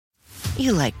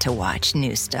You like to watch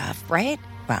new stuff, right?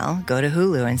 Well, go to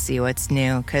Hulu and see what's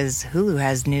new, because Hulu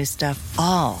has new stuff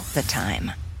all the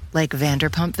time. Like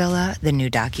Vanderpump Villa, the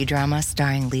new docudrama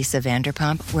starring Lisa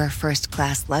Vanderpump, where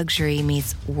first-class luxury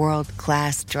meets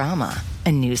world-class drama.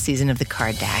 A new season of The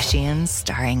Kardashians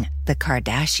starring The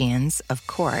Kardashians, of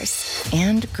course.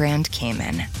 And Grand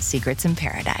Cayman, Secrets in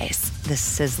Paradise, the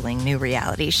sizzling new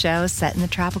reality show set in the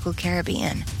tropical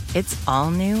Caribbean. It's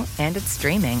all new and it's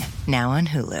streaming now on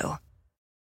Hulu.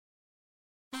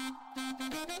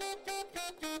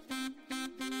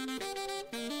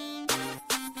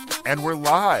 And we're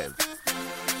live.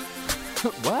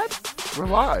 What? We're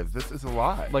live. This is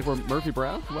live. Like we're Murphy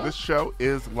Brown? What? This show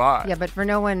is live. Yeah, but for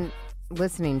no one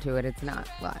listening to it, it's not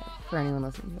live. For anyone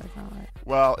listening to it, it's not live.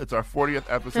 Well, it's our 40th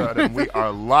episode, and we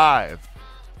are live.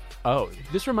 Oh,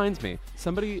 this reminds me.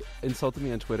 Somebody insulted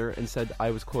me on Twitter and said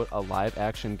I was, quote, a live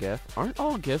action GIF. Aren't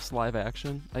all GIFs live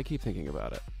action? I keep thinking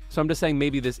about it. So I'm just saying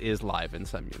maybe this is live in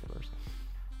some universe.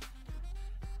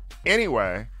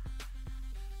 Anyway,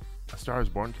 A Star is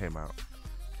Born came out.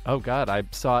 Oh, God. I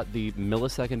saw it the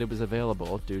millisecond it was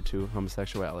available due to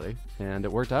homosexuality, and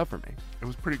it worked out for me. It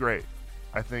was pretty great.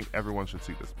 I think everyone should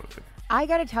see this movie. I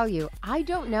gotta tell you, I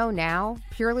don't know now,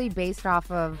 purely based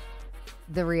off of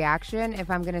the reaction, if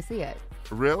I'm gonna see it.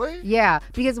 Really? Yeah,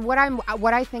 because what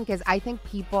I think is, I think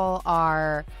people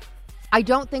are. I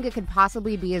don't think it could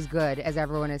possibly be as good as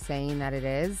everyone is saying that it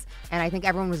is. And I think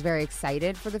everyone was very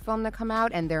excited for the film to come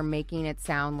out, and they're making it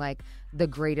sound like the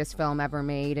greatest film ever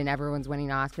made and everyone's winning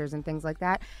Oscars and things like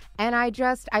that. And I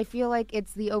feel like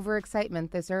it's the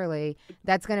overexcitement this early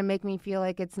that's going to make me feel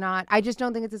like it's not. I just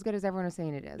don't think it's as good as everyone is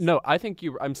saying it is. No, I think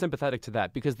I'm sympathetic to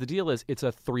that because the deal is it's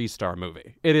a 3-star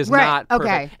movie. It is right. not perfect.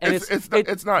 Okay. And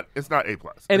it's not A+.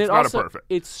 And it's it not also, a perfect.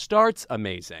 It starts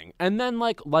amazing. And then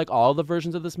like all the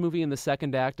versions of this movie in the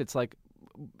second act, it's like,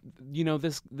 you know,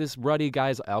 this ruddy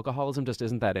guy's alcoholism just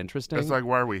isn't that interesting. It's like,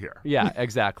 why are we here? Yeah,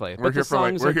 exactly. We're But here the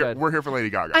songs are good. We're here for Lady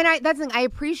Gaga. And that's the thing. I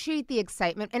appreciate the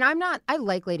excitement. And I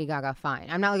like Lady Gaga fine.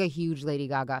 I'm not like a huge Lady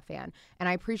Gaga fan. And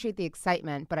I appreciate the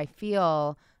excitement, but I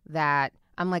feel that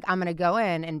I'm going to go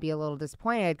in and be a little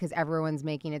disappointed because everyone's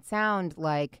making it sound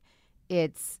like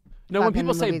it's. No, when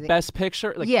people say Best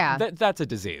Picture, like, yeah. That's a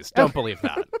disease. Don't believe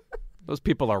that. Those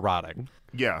people are rotting.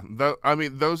 Yeah,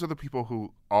 those are the people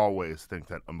who always think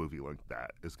that a movie like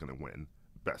that is going to win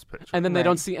Best Picture. And then they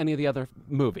don't see any of the other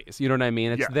movies. You know what I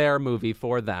mean? It's Yeah. their movie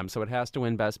for them, so it has to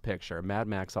win Best Picture. Mad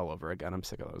Max all over again. I'm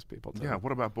sick of those people, too. Yeah,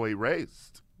 what about Boy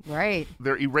Erased? Right.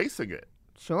 They're erasing it.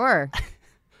 Sure.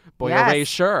 Boy, Yes.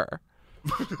 erasure.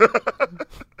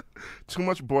 Too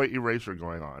much boy erasure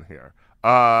going on here.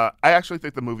 I actually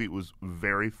think the movie was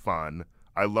very fun.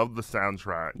 I love the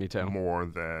soundtrack Me too. more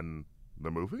than the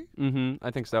movie. Mm-hmm,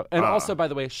 I think so. And also, by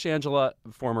the way, Shangela,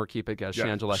 former Keep It guest, Yeah,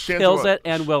 Shangela kills Shangela- it,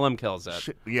 and Willem kills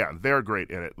it. Yeah, they're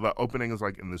great in it. The opening is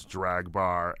like in this drag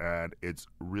bar, and it's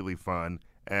really fun.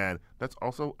 And that's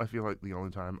also, I feel like, the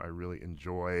only time I really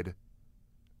enjoyed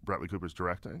Bradley Cooper's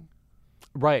directing.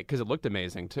 Right, because it looked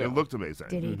amazing, too. It looked amazing.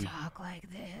 Did he talk like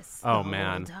this? Oh, the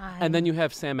man. whole time? And then you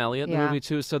have Sam Elliott in the Yeah. movie,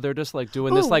 too, so they're just like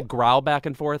doing this like growl back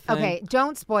and forth thing. Okay,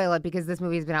 don't spoil it because this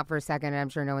movie's been out for a second and I'm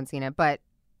sure no one's seen it. But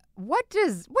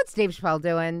what's Dave Chappelle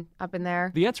doing up in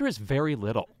there? The answer is very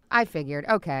little. I figured.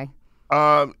 Okay.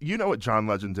 You know what John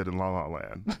Legend did in La La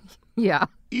Land? Yeah.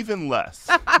 Even less.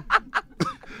 A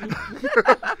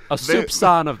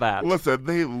soupçon of that. Listen,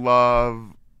 they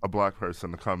love a black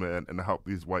person to come in and help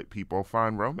these white people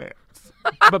find romance.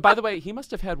 But by the way, he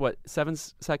must have had, 7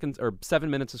 seconds or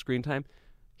 7 minutes of screen time?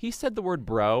 He said the word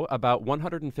bro about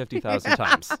 150,000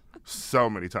 times. So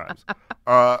many times. To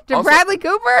Also- Bradley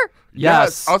Cooper?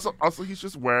 Yes. Also, he's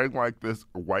just wearing like this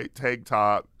white tank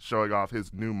top, showing off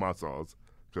his new muscles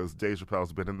because Dave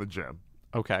Chappelle's been in the gym.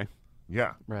 Okay.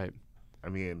 Yeah, Right. I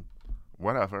mean,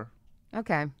 whatever.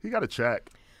 Okay. He got a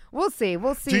check. We'll see.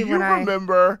 We'll see. Do you when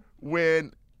remember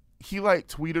when he like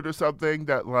tweeted or something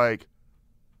that like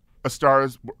A Star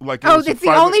is like? Oh, it's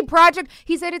the only project.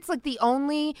 He said it's like the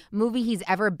only movie he's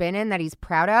ever been in that he's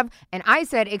proud of. And I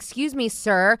said, "Excuse me,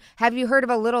 sir, have you heard of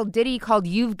a little ditty called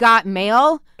You've Got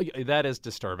Mail?" That is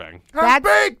disturbing. Half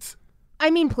baked. I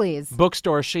mean, please.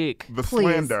 Bookstore chic. The Please.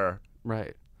 slander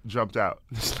Right. jumped out.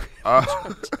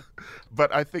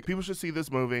 But I think people should see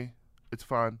this movie. It's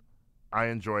fun. I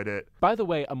enjoyed it. By the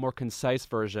way, a more concise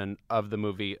version of the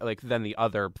movie, like than the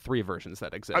other 3 versions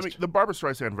that exist. I mean, the Barbra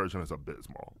Streisand version is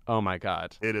abysmal. Oh my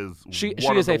God. It is. She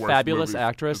one is of a the worst fabulous movies-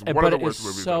 actress, it's one but of it the is worst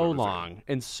movies I've so ever seen. long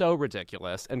and so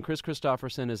ridiculous. And Chris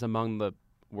Christopherson is among the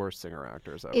worst singer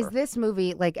actors ever. Is this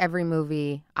movie, like every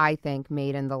movie I think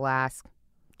made in the last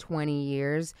 20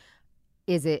 years,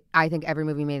 I think every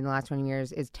movie made in the last 20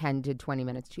 years is 10 to 20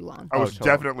 minutes too long. I was totally.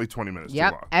 definitely 20 minutes too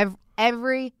long.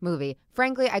 Every movie.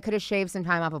 Frankly, I could have shaved some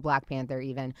time off of Black Panther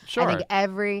even. Sure. I think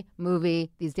every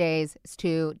movie these days is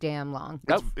too damn long.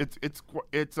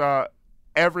 It's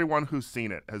everyone who's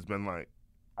seen it has been like,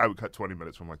 I would cut 20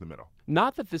 minutes from like the middle.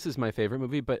 Not that this is my favorite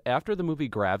movie, but after the movie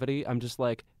Gravity, I'm just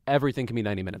like, everything can be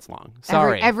 90 minutes long.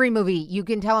 Sorry. Every movie. You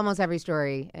can tell almost every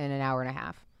story in an hour and a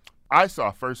half. I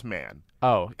saw First Man.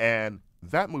 Oh. And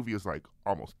that movie is like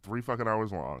almost 3 fucking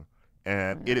hours long.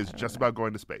 And it is just about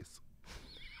going to space.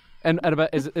 And about,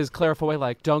 is Claire Foy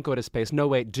like, don't go to space. No,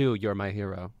 wait, do. You're my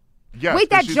hero. Yes, Wait,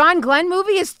 that John Glenn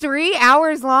movie is 3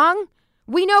 hours long?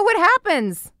 We know what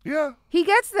happens. Yeah. He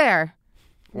gets there.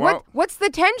 Well, What's the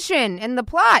tension in the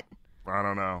plot? I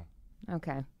don't know.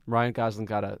 Okay. Ryan Gosling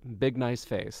got a big, nice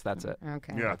face. That's it.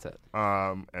 Okay. Yeah. That's it.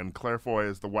 And Claire Foy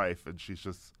is the wife, and she's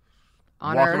just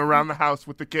On walking Earth. around the house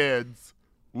with the kids,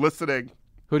 listening.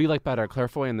 Who do you like better, Claire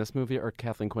Foy in this movie or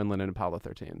Kathleen Quinlan in Apollo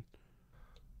 13?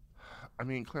 I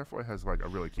mean, Claire Foy has like a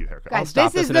really cute haircut. Guys,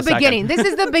 stop this is this in the a second. beginning. This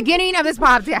is the beginning of this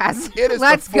podcast. It is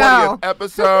Let's the 40th go.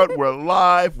 episode. We're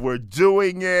live. We're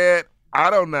doing it.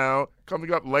 I don't know.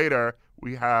 Coming up later,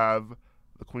 we have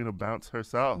the Queen of Bounce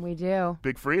herself, We do.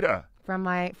 Big Frida. From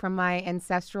my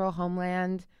ancestral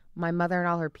homeland, my mother and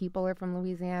all her people are from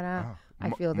Louisiana. I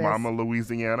feel this. Mama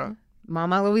Louisiana.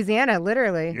 Mama Louisiana,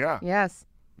 literally. Yeah. Yes.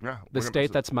 Yeah. The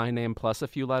state that's my name plus a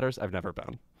few letters, I've never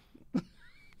been.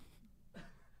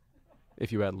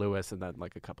 If you add Lewis and then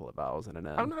like a couple of vowels and an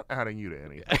N. I'm not adding you to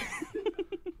anything.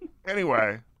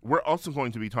 Anyway, we're also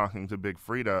going to be talking to Big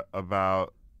Frida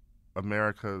about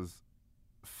America's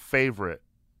favorite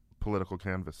political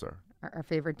canvasser. Our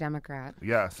favorite Democrat.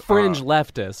 Yes. Fringe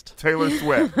leftist. Taylor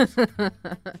Swift.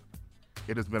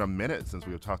 It has been a minute since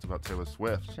we have talked about Taylor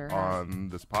Swift Sure has. on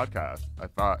this podcast. I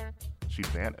thought she'd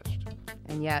vanished.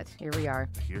 And yet, here we are.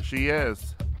 Here she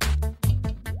is.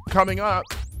 Coming up,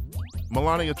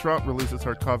 Melania Trump releases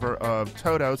her cover of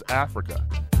Toto's Africa.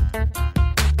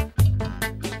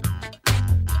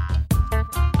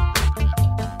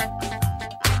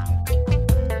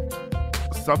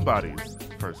 Somebody's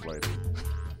first lady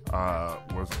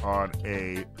was on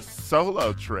a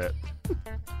solo trip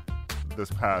this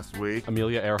past week.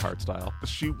 Amelia Earhart style.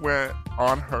 She went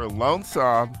on her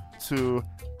lonesome to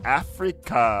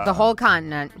Africa. The whole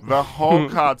continent. The whole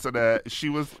continent.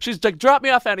 She's like, drop me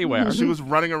off anywhere. she was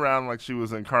running around like she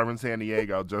was in Carmen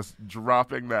Sandiego, just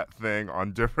dropping that thing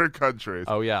on different countries.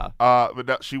 Oh, yeah. But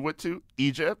no, she went to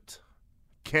Egypt,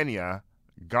 Kenya,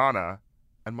 Ghana,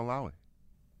 and Malawi.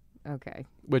 Okay.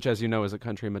 Which, as you know, is a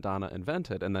country Madonna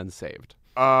invented and then saved.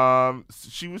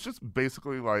 She was just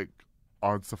basically like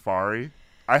on safari.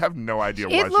 I have no idea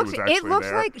why she was actually It looks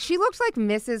there. like she looks like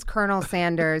Mrs. Colonel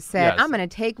Sanders said, Yes. I'm going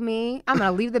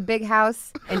to leave the big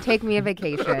house and take me a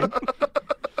vacation.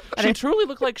 She truly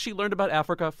looked like she learned about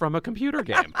Africa from a computer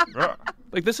game. Yeah.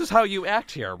 Like, this is how you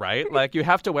act here, right? Like, you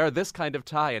have to wear this kind of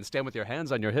tie and stand with your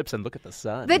hands on your hips and look at the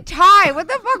sun. The tie. What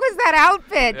the fuck was that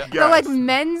outfit? Yes. The like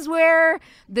menswear,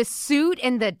 the suit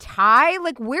and the tie.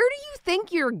 Like, where do you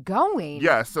think you're going?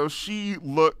 Yeah, so she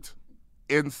looked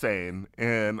insane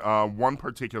in one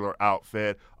particular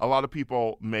outfit. A lot of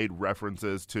people made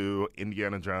references to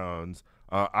Indiana Jones.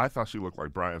 I thought she looked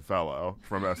like Brian Fellow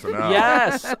from SNL.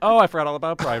 Yes. Oh, I forgot all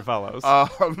about Brian Fellows.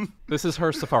 This is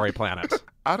her safari planet.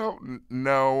 I don't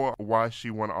know why she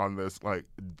went on this like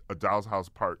a Doll's House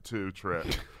Part 2 trip.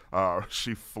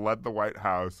 She fled the White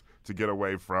House to get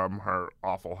away from her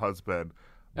awful husband.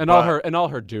 And all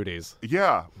her duties.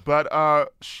 Yeah,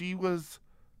 but she was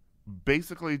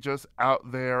basically just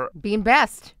out there. Being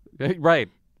best. Right.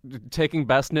 Taking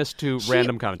bestness to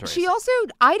random countries. She also,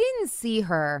 I didn't see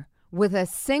her with a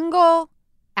single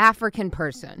African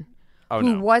person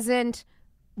who wasn't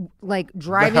like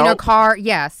driving a help? car.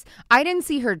 Yes. I didn't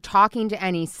see her talking to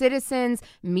any citizens,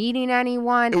 meeting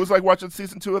anyone. It was like watching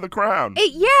season 2 of The Crown.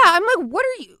 Yeah, I'm like,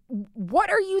 what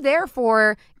are you there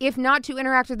for if not to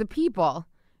interact with the people?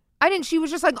 She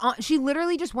was just like, she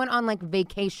literally just went on like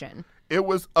vacation. It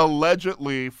was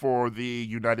allegedly for the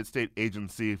United States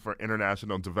Agency for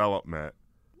International Development,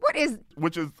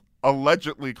 which is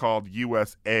allegedly called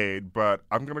USAID, but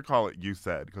I'm going to call it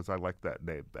USAID because I like that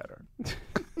name better.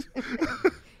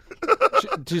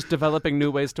 She's developing new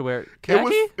ways to wear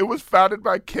khaki? It was founded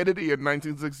by Kennedy in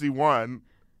 1961.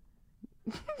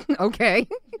 Okay.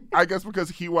 I guess because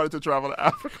he wanted to travel to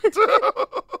Africa too.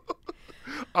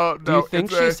 No, Do you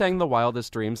think she sang the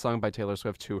Wildest Dreams song by Taylor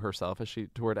Swift to herself as she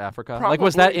toured Africa? Probably. Like,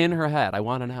 was that in her head? I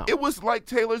want to know. It was like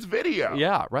Taylor's video.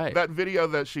 Yeah, right. That video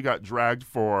that she got dragged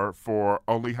for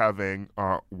only having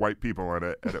white people in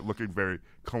it and it looking very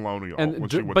colonial.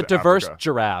 But diverse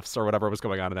giraffes or whatever was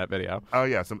going on in that video. Oh,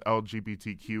 yeah, some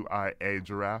LGBTQIA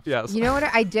giraffes. Yes. You know what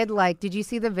I did like? Did you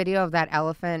see the video of that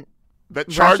elephant that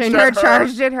charged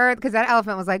at her? Because that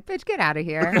elephant was like, bitch, get out of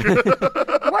here.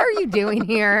 What are you doing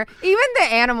here? Even the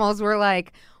animals were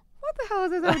like, what the hell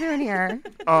is this doing here?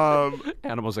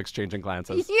 Animals exchanging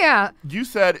glances. Yeah.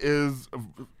 USAID is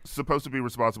supposed to be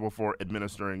responsible for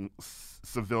administering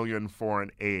civilian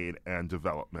foreign aid and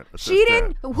development assistance. She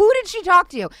didn't. Who did she talk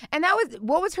to? And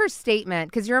what was her statement?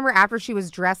 Because you remember after she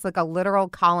was dressed like a literal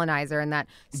colonizer in that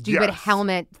stupid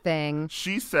helmet thing.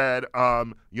 She said,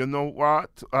 you know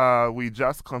what? We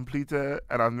just completed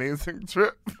an amazing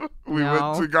trip. We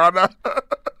went to Ghana.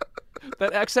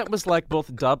 That accent was like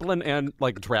both Dublin and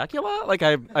like Dracula. Like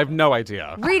I have no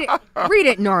idea. Read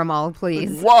it normal,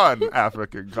 please. One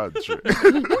African country.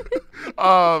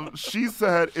 She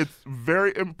said it's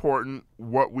very important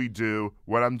what we do,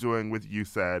 what I'm doing with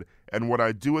USAID, and what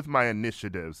I do with my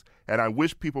initiatives. And I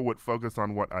wish people would focus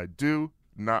on what I do,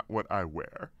 not what I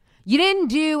wear. You didn't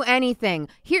do anything.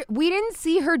 Here, we didn't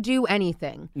see her do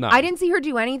anything. No. I didn't see her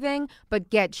do anything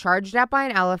but get charged up by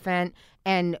an elephant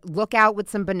and look out with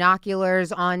some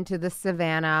binoculars onto the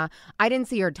savannah. I didn't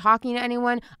see her talking to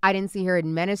anyone. I didn't see her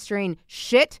administering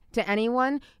shit to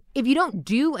anyone. If you don't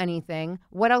do anything,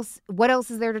 what else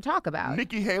is there to talk about?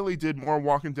 Nikki Haley did more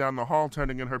walking down the hall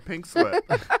turning in her pink slip.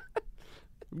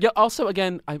 Yeah, also,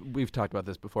 again, we've talked about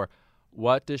this before.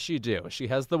 What does she do? She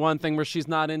has the one thing where she's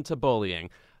not into bullying.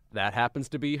 That happens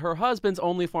to be her husband's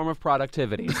only form of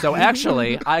productivity. So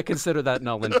actually, I consider that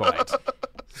null and void.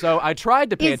 So I tried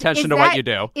to pay attention to what you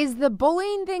do. Is the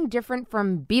bullying thing different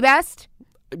from Be Best?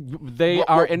 They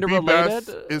are interrelated.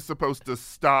 Be Best is supposed to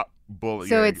stop bullying.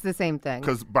 So it's the same thing.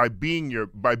 Because by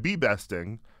Be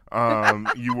Besting,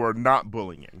 you were not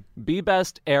bullying. Be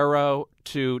Best arrow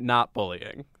to not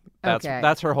bullying.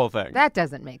 That's her whole thing. That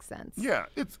doesn't make sense. Yeah,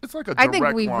 it's like a direct I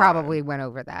think we line. probably went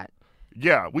over that.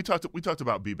 Yeah, we talked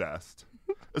about Be Best.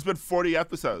 It's been 40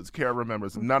 episodes. Kara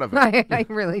remembers none of it. I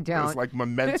really don't. It's like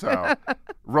Memento.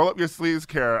 Roll up your sleeves,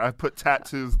 Kara. I put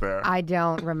tattoos there. I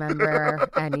don't remember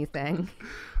anything.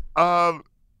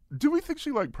 Do we think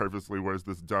she purposely wears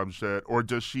this dumb shit, or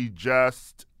does she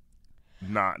just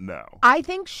not know? I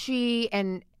think she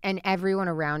and everyone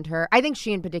around her, I think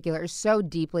she in particular is so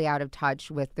deeply out of touch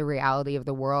with the reality of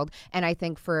the world. And I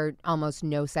think for almost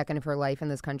no second of her life in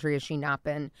this country has she not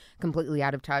been completely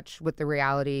out of touch with the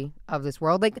reality of this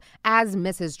world. Like, as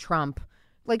Mrs. Trump,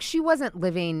 she wasn't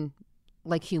living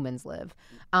like humans live.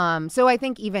 So I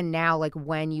think even now,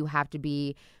 when you have to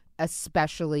be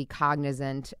especially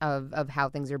cognizant of how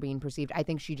things are being perceived, I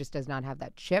think she just does not have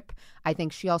that chip. I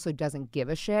think she also doesn't give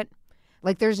a shit.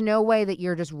 There's no way that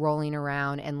you're just rolling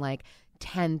around in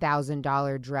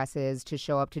 $10,000 dresses to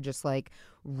show up to just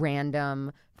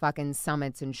random fucking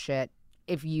summits and shit.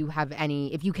 If you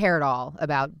care at all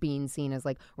about being seen as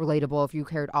relatable, if you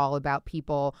care at all about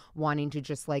people wanting to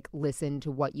just listen to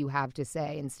what you have to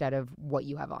say instead of what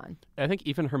you have on. I think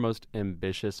even her most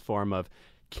ambitious form of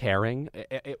caring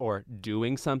or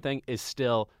doing something is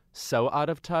still so out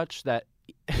of touch that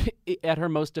at her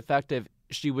most effective,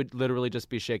 she would literally just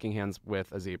be shaking hands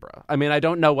with a zebra. I mean, I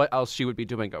don't know what else she would be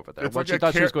doing over there. What she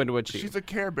thought she was going to achieve. She's a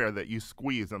Care Bear that you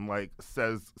squeeze and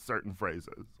says certain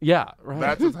phrases. Yeah, right.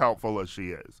 That's as helpful as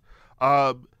she is.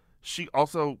 She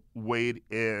also weighed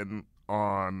in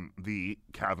on the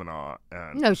Kavanaugh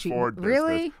and Ford business.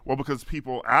 Really? Well, because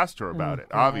people asked her about it,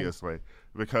 obviously,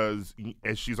 because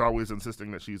she's always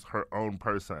insisting that she's her own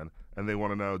person, and they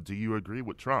want to know, do you agree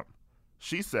with Trump?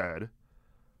 She said,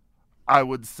 I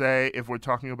would say if we're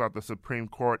talking about the Supreme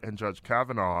Court and Judge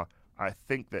Kavanaugh, I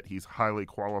think that he's highly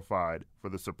qualified for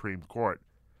the Supreme Court.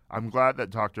 I'm glad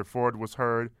that Dr. Ford was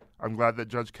heard. I'm glad that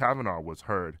Judge Kavanaugh was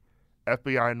heard.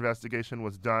 FBI investigation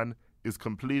was done, is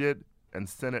completed, and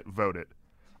Senate voted.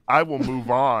 I will move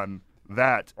on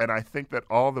that, and I think that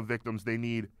all the victims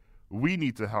we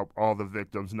need to help all the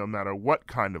victims no matter what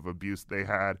kind of abuse they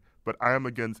had, but I am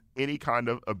against any kind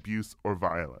of abuse or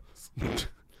violence.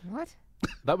 What?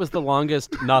 That was the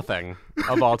longest nothing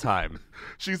of all time.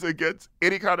 She's against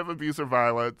any kind of abuse or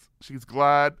violence. She's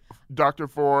glad Dr.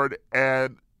 Ford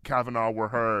and Kavanaugh were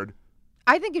heard.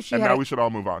 I think if she and now we should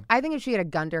all move on. I think if she had a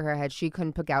gun to her head, she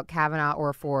couldn't pick out Kavanaugh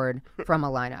or Ford from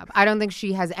a lineup. I don't think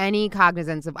she has any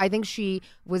cognizance of. I think she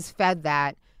was fed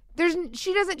that.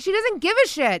 She doesn't give a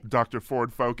shit. Dr.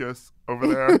 Ford Focus over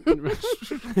there.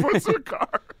 Puts her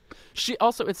car. She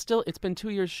also, it's been 2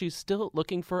 years. She's still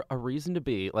looking for a reason to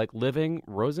be like living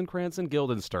Rosencrantz and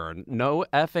Guildenstern. No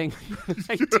effing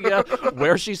idea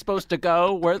where she's supposed to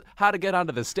go, how to get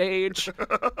onto the stage.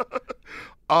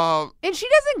 And she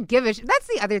doesn't give a that's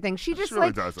the other thing. She just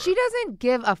really she doesn't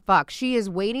give a fuck. She is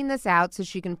waiting this out so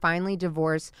she can finally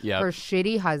divorce Yep. her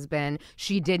shitty husband.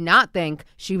 She did not think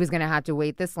she was going to have to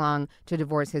wait this long to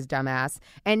divorce his dumbass.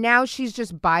 And now she's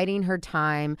just biding her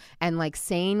time and like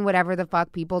saying whatever the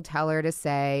fuck people tell her to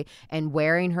say and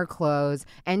wearing her clothes.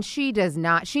 And she does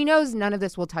not. She knows none of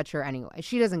this will touch her anyway.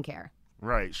 She doesn't care.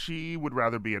 Right. She would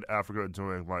rather be in Africa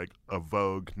doing like a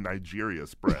Vogue Nigeria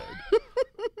spread.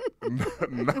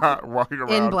 Not walking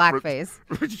around In blackface.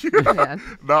 Yeah.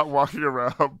 Not walking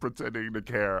around pretending to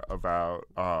care about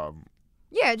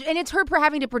Yeah, and it's her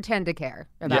having to pretend to care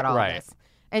about all right. of this.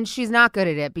 And she's not good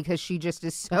at it because she just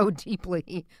is so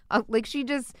deeply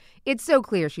it's so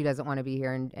clear she doesn't want to be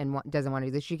here and doesn't want to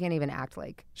do this. She can't even act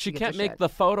like She gives can't a make shit. the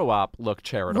photo op look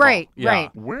charitable. Right, Yeah.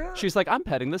 right. where She's like, I'm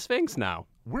petting the Sphinx now.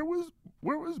 where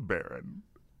was Barron?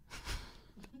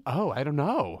 Oh, I don't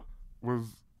know.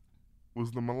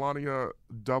 Was the Melania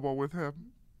double with him?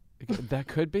 That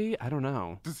could be. I don't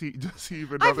know. Does he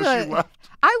even know that she left?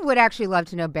 I would actually love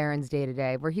to know Barron's day to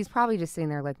day, where he's probably just sitting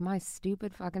there like, my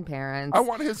stupid fucking parents. I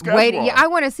want his schedule. I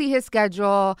want to see his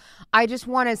schedule. I just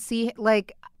want to see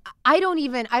like I don't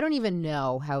even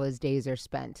know how his days are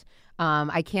spent.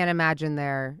 I can't imagine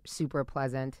they're super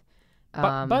pleasant.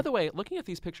 But by the way, looking at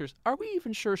these pictures, are we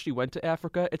even sure she went to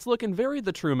Africa? It's looking very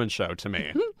The Truman Show to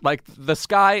me. Like the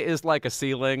sky is like a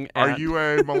ceiling. Are and you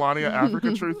a Melania Africa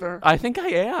truther? I think I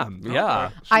am. Yeah.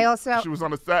 She was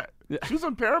on a set. She was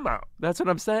on Paramount. That's what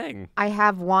I'm saying. I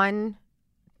have one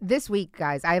this week,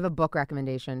 guys. I have a book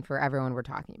recommendation for everyone we're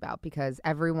talking about because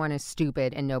everyone is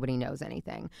stupid and nobody knows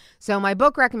anything. So my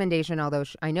book recommendation, although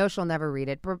I know she'll never read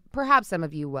it, perhaps some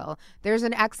of you will. There's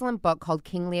an excellent book called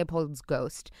King Leopold's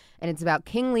Ghost, and it's about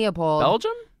King Leopold.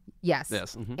 Belgium? Yes.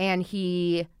 Yes. Mhm. And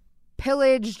he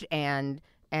pillaged and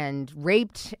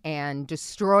raped and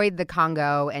destroyed the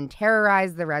Congo and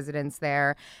terrorized the residents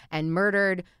there and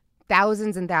murdered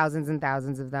thousands and thousands and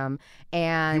thousands of them.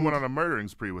 And He went on a murdering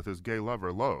spree with his gay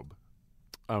lover, Loeb.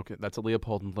 Okay, that's a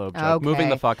Leopold and Loeb joke. Moving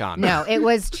the fuck on. No, it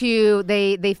was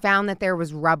they found that there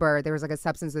was rubber. There was like a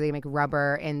substance where they make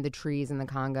rubber in the trees in the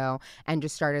Congo and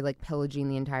just started like pillaging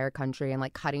the entire country and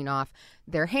like cutting off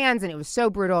their hands. And it was so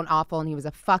brutal and awful. And he was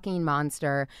a fucking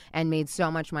monster and made so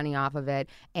much money off of it.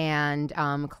 And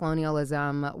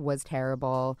colonialism was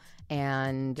terrible.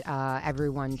 And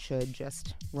everyone should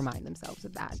just remind themselves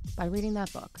of that by reading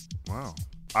that book. Wow.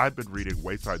 I've been reading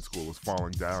Wayside School is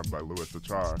Falling Down by Louis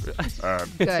Achar.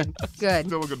 Good.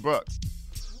 Still a good book.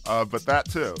 But that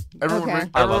too. Everyone, Okay.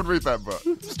 everyone read that book.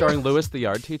 Starring Louis the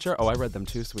Yard Teacher. Oh, I read them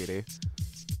too, sweetie.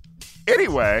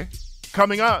 Anyway,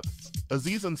 coming up,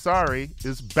 Aziz Ansari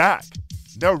is back.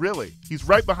 No, really. He's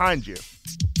right behind you.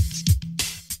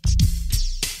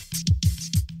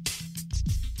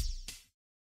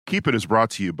 Keep It is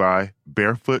brought to you by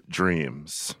Barefoot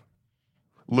Dreams.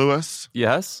 Louis,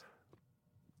 Yes?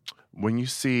 when you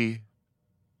see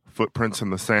footprints in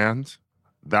the sand,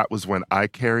 that was when I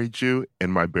carried you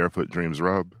in my Barefoot Dreams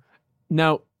robe.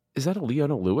 Now, is that a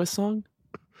Leona Lewis song?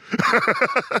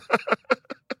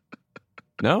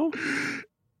 No?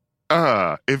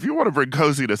 If you want to bring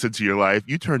coziness into your life,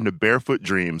 you turn to Barefoot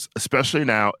Dreams, especially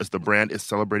now as the brand is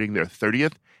celebrating their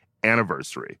 30th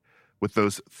anniversary. With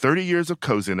those 30 years of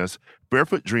coziness,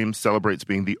 Barefoot Dreams celebrates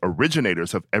being the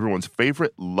originators of everyone's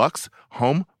favorite luxe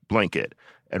home blanket.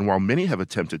 And while many have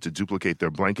attempted to duplicate their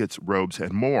blankets, robes,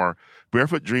 and more,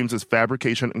 Barefoot Dreams'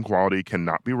 fabrication and quality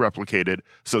cannot be replicated,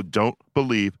 so don't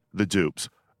believe the dupes.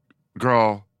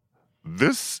 Girl,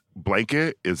 this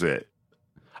blanket is it.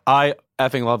 I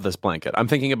effing love this blanket. I'm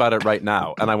thinking about it right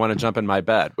now, and I want to jump in my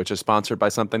bed, which is sponsored by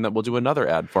something that we'll do another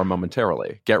ad for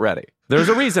momentarily. Get ready. There's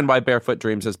a reason why Barefoot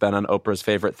Dreams has been on Oprah's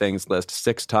favorite things list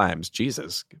 6 times.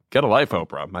 Jesus, get a life,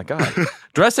 Oprah. My God.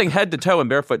 Dressing head to toe in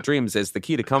Barefoot Dreams is the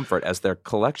key to comfort, as their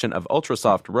collection of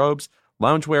ultra-soft robes,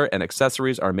 loungewear, and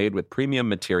accessories are made with premium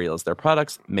materials. Their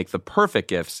products make the perfect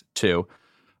gifts, too.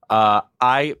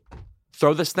 I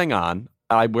throw this thing on.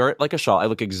 I wear it like a shawl. I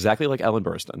look exactly like Ellen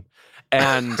Burstyn.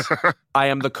 And I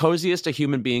am the coziest a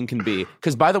human being can be.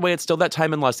 Because, by the way, it's still that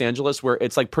time in Los Angeles where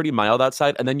it's like pretty mild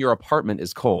outside and then your apartment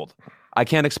is cold. I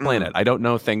can't explain it. I don't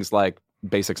know things like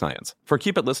basic science. For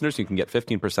Keep It listeners, you can get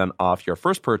 15% off your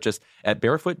first purchase at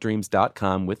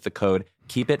barefootdreams.com with the code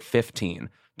KEEPIT15.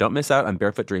 Don't miss out on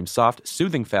Barefoot Dreams soft,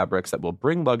 soothing fabrics that will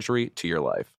bring luxury to your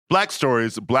life. Black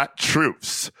Stories, Black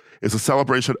Truths is a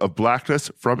celebration of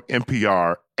blackness from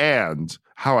NPR and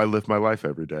how I live my life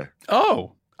every day.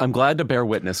 Oh, I'm glad to bear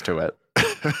witness to it.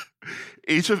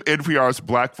 Each of NPR's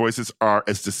Black voices are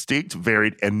as distinct,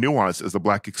 varied, and nuanced as the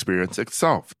Black experience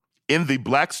itself. In the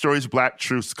Black Stories, Black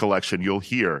Truths collection, you'll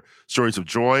hear stories of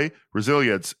joy,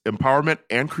 resilience, empowerment,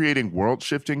 and creating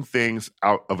world-shifting things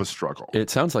out of a struggle.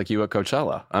 It sounds like you at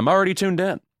Coachella. I'm already tuned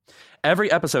in.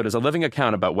 Every episode is a living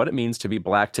account about what it means to be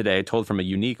Black today, told from a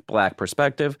unique Black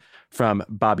perspective. From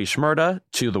Bobby Shmurda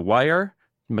to The Wire,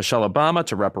 Michelle Obama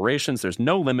to reparations, there's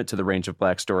no limit to the range of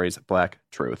Black stories, Black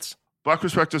truths. Black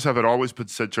perspectives haven't always been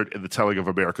centered in the telling of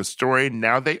America's story.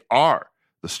 Now they are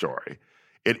the story.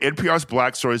 In NPR's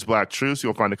Black Stories, Black Truths,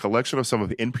 you'll find a collection of some of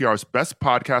NPR's best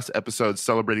podcast episodes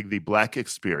celebrating the Black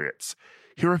experience.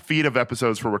 Hear a feed of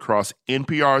episodes from across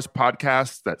NPR's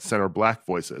podcasts that center Black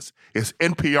voices. It's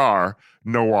NPR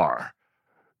Noir.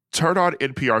 Turn on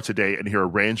NPR today and hear a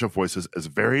range of voices as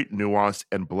varied, nuanced,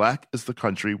 and Black as the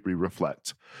country we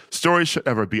reflect. Stories should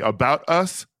never be about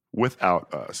us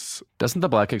without us. Doesn't the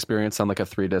Black experience sound like a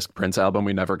 3-disc Prince album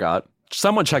we never got?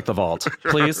 Someone check the vault,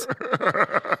 please.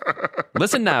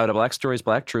 Listen now to Black Stories,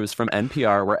 Black Truths from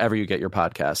NPR wherever you get your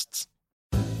podcasts.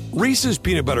 Reese's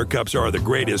peanut butter cups are the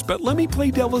greatest, but let me play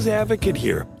devil's advocate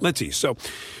here. Let's see. So,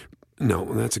 no,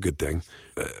 that's a good thing.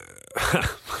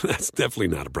 That's definitely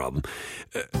not a problem.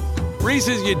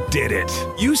 Reese's, you did it.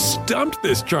 You stumped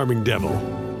this charming devil.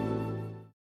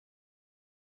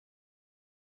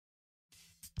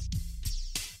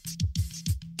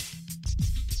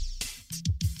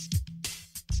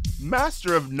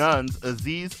 Master of Nuns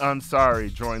Aziz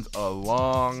Ansari joins a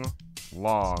long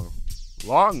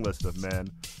list of men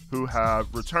who have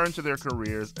returned to their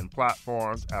careers and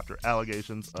platforms after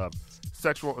allegations of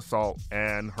sexual assault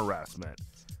and harassment.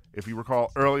 If you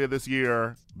recall, earlier this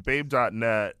year,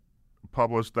 Babe.net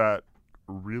published that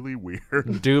really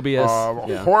weird, dubious,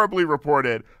 horribly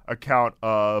reported account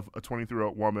of a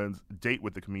 23-year-old woman's date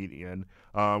with the comedian,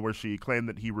 where she claimed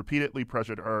that he repeatedly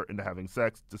pressured her into having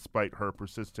sex despite her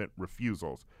persistent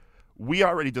refusals. We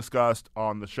already discussed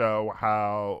on the show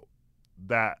how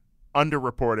that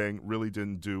underreporting really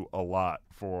didn't do a lot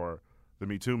for the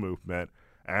Me Too movement.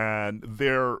 And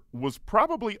there was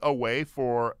probably a way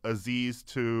for Aziz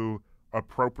to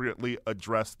appropriately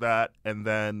address that and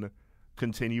then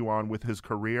continue on with his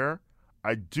career.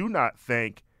 I do not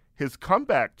think his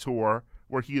comeback tour,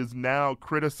 where he is now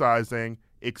criticizing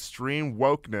extreme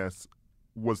wokeness,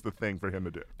 was the thing for him to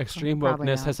do. Extreme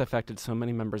wokeness has affected so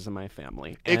many members of my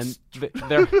family, and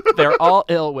they're all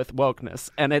ill with wokeness,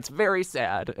 and it's very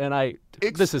sad. And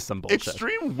this is some bullshit.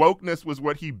 Extreme wokeness was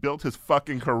what he built his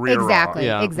fucking career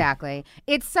on. Exactly.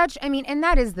 It's such. I mean, and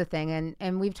that is the thing,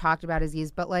 and we've talked about Aziz,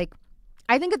 but like,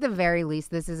 I think at the very least,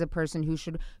 this is a person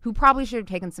who probably should have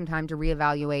taken some time to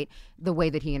reevaluate the way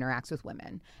that he interacts with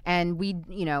women. And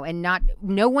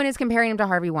no one is comparing him to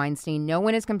Harvey Weinstein. No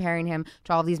one is comparing him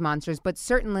to all these monsters, but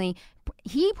certainly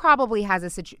he probably has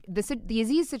the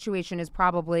Aziz situation is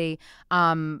probably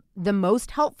the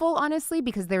most helpful, honestly,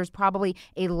 because there's probably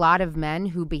a lot of men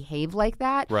who behave like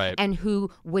that, right, and who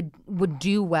would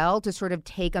do well to sort of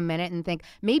take a minute and think,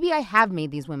 maybe I have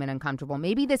made these women uncomfortable.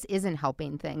 Maybe this isn't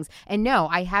helping things. And no,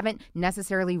 I haven't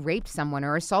necessarily raped someone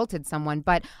or assaulted someone,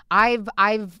 but I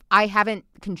haven't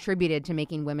contributed to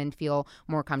making women feel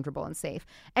more comfortable and safe.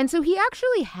 And so he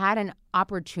actually had an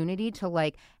opportunity to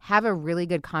like have a really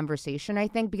good conversation, I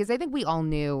think, because I think we all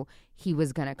knew he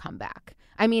was going to come back.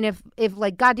 I mean, if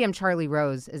like goddamn Charlie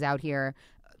Rose is out here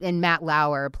and Matt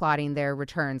Lauer applauding their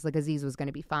returns, like Aziz was going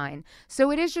to be fine.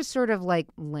 So it is just sort of like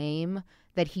lame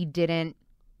that he didn't,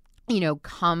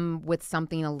 come with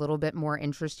something a little bit more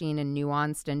interesting and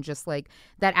nuanced, and just like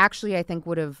that actually I think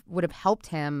would have helped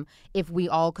him if we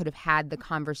all could have had the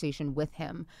conversation with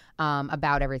him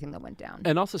about everything that went down.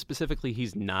 And also specifically,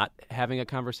 he's not having a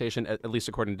conversation, at least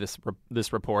according to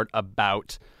this report,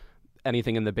 about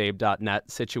anything in the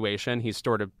Babe.net situation. He's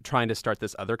sort of trying to start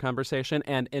this other conversation,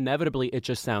 and inevitably it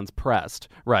just sounds pressed,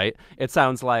 right? It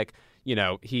sounds like,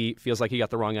 he feels like he got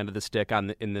the wrong end of the stick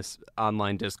in this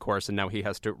online discourse, and now he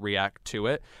has to react to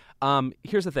it.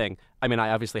 Here's the thing. I mean, I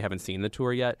obviously haven't seen the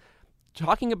tour yet.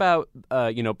 Talking about,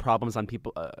 problems on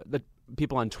people, the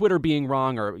people on Twitter being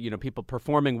wrong, or, people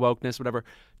performing wokeness, whatever.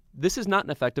 This is not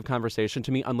an effective conversation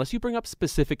to me unless you bring up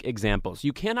specific examples.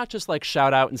 You cannot just like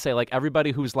shout out and say like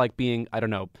everybody who's like being, I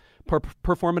don't know,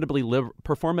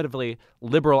 performatively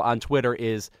liberal on Twitter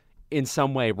is in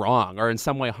some way wrong or in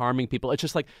some way harming people. It's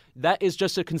just like, that is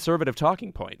just a conservative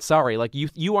talking point. Sorry, like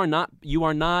you are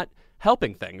not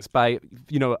helping things by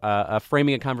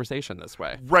framing a conversation this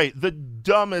way. Right. The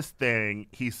dumbest thing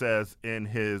he says in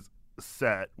his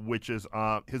set, which is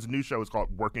his new show is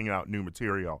called Working Out New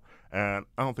Material. And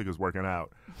I don't think it's working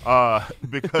out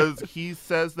because he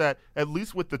says that at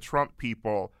least with the Trump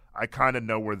people, I kind of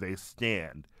know where they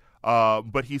stand.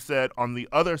 But he said on the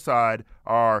other side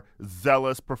are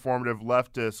zealous performative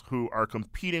leftists who are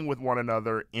competing with one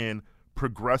another in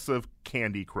progressive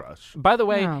Candy Crush. By the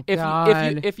way,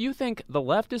 if you think the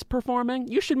left is performing,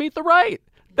 you should meet the right.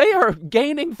 They are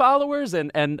gaining followers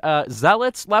and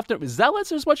zealots.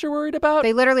 Zealots is what you're worried about?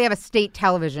 They literally have a state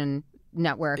television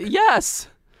network. Yes.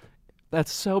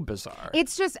 That's so bizarre.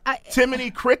 It's just...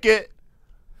 Timothy Cricket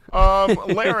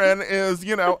Laren is,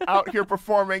 out here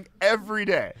performing every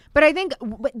day. But I think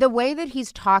the way that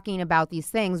he's talking about these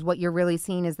things, what you're really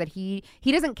seeing is that he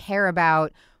doesn't care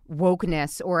about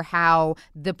wokeness or how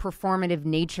the performative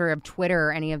nature of Twitter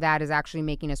or any of that is actually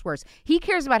making us worse. He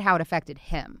cares about how it affected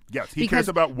him. Yes, he cares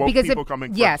about woke people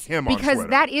coming for him on because Twitter.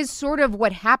 that is sort of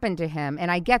what happened to him,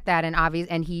 and I get that,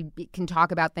 and he can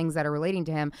talk about things that are relating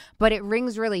to him, but it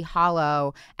rings really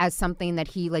hollow as something that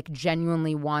he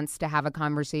genuinely wants to have a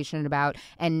conversation about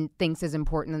and thinks is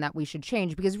important and that we should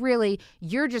change, because really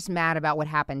you're just mad about what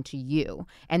happened to you,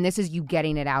 and this is you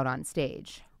getting it out on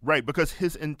stage. Right, because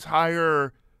his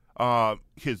entire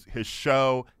his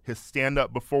show, his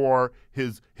stand-up before,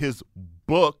 his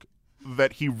book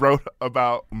that he wrote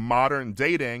about modern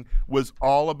dating was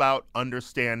all about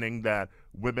understanding that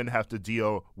women have to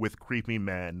deal with creepy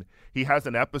men. He has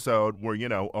an episode where,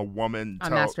 a woman...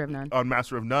 On Master of None. On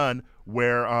Master of None,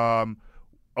 where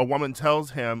a woman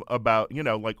tells him about,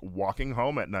 walking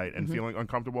home at night and feeling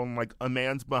uncomfortable and a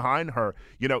man's behind her.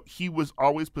 He was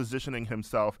always positioning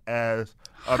himself as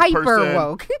a person...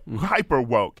 woke. Hyper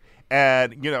woke.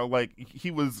 And,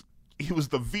 he was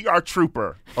the VR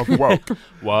trooper of woke.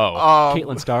 Whoa.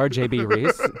 Caitlin Starr, JD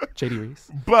Reese.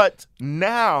 But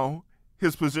now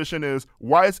his position is,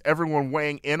 why is everyone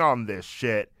weighing in on this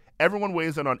shit? Everyone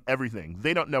weighs in on everything.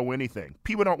 They don't know anything.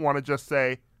 People don't want to just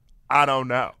say, I don't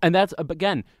know. And that's,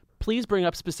 again, please bring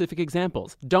up specific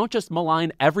examples. Don't just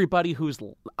malign everybody who's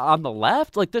on the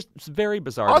left. This is very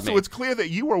bizarre to me. Also, it's clear that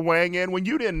you were weighing in when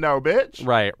you didn't know, bitch.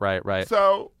 Right.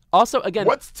 So... Also, again,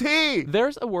 what's tea?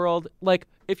 There's a world,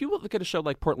 if you look at a show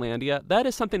like Portlandia, that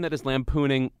is something that is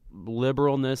lampooning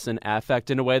liberalness and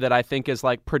affect in a way that I think is,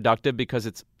 productive because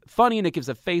it's funny and it gives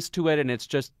a face to it, and it's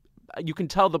just, you can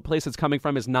tell the place it's coming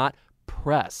from is not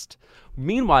pressed.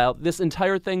 Meanwhile, this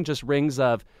entire thing just rings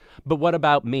of, but what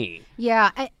about me?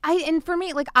 Yeah, and for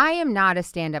me, I am not a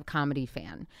stand-up comedy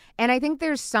fan. And I think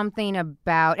there's something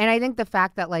about, and I think the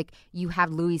fact that, you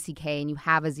have Louis C.K. and you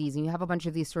have Aziz and you have a bunch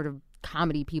of these sort of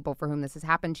comedy people for whom this has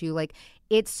happened to,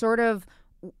 it's sort of,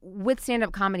 with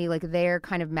stand-up comedy, they're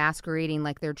kind of masquerading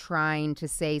they're trying to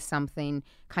say something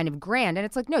kind of grand, and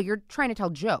it's no, you're trying to tell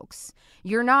jokes.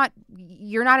 You're not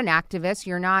an activist.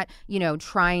 You're not,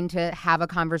 trying to have a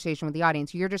conversation with the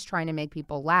audience. You're just trying to make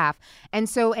people laugh. And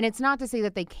it's not to say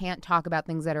that they can't talk about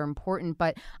things that are important,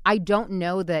 but I don't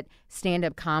know that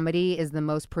stand-up comedy is the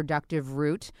most productive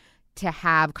route to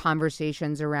have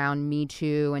conversations around Me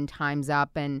Too and Time's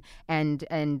Up and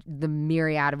the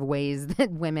myriad of ways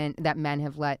that men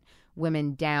have let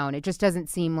women down. It just doesn't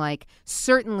seem like,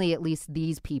 certainly at least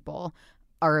these people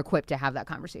are equipped to have that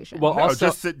conversation. Well, also,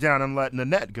 just sit down and let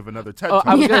Nanette give another TED talk.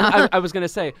 I was going to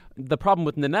say, the problem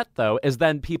with Nanette, though, is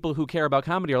then people who care about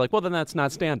comedy are like, well, then that's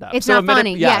not stand-up. It's not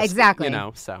funny. Yes, yeah, exactly.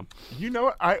 So. You know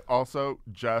what? I also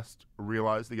just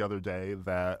realized the other day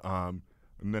that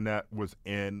Nanette was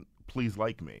in Please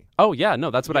Like Me. Oh, yeah.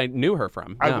 No, that's what I knew her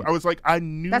from. Yeah. I was like, I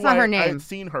knew that's not her name. I had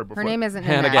seen her before. Her name isn't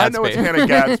Hannah Nanette. Gadsby. I know it's Hannah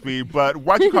Gadsby, but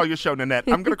why'd you call your show Nanette?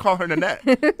 I'm going to call her Nanette.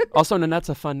 Also, Nanette's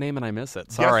a fun name, and I miss it.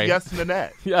 Sorry. Yes,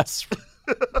 Nanette. Yes.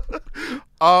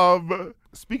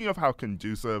 Speaking of how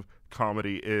conducive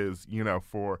comedy is,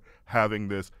 for having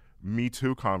this Me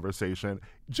Too conversation,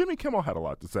 Jimmy Kimmel had a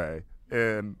lot to say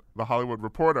in The Hollywood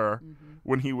Reporter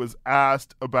when he was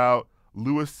asked about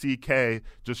Louis C.K.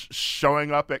 just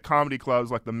showing up at comedy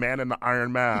clubs like the man in the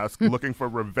iron mask looking for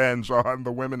revenge on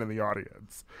the women in the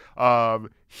audience.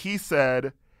 He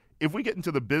said, if we get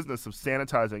into the business of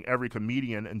sanitizing every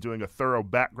comedian and doing a thorough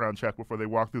background check before they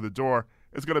walk through the door,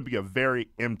 it's going to be a very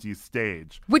empty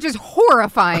stage. Which is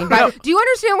horrifying. Do you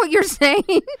understand what you're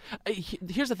saying?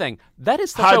 Here's the thing. That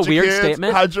is such a weird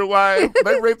statement. Hide your wife.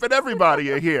 They're raping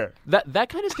everybody in here. That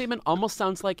kind of statement almost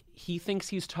sounds like he thinks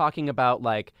he's talking about,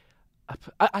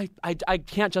 I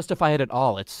can't justify it at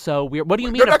all. It's so weird. What do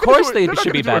you mean? Of course they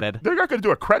should be vetted. They're not going to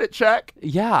do a credit check.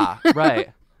 Yeah,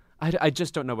 right. I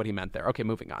just don't know what he meant there. Okay,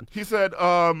 moving on. He said,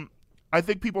 I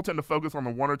think people tend to focus on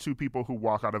the one or two people who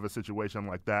walk out of a situation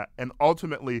like that, and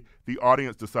ultimately the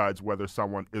audience decides whether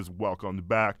someone is welcomed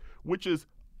back, which is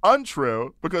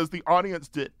untrue because the audience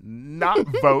did not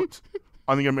vote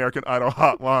on the American Idol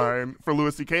hotline for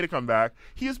Louis C.K. to come back.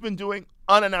 He has been doing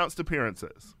unannounced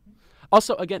appearances.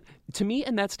 Also, again, to me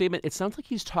in that statement, it sounds like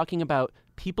he's talking about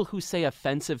people who say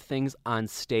offensive things on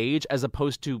stage as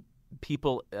opposed to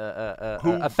people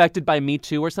affected by Me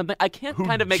Too or something. I can't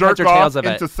kind of make heads or tails of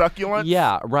it. Into succulents?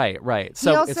 Yeah, right.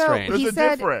 So it's strange.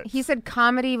 He said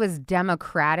comedy was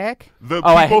democratic.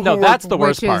 That's the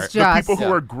worst part. The people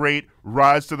who are great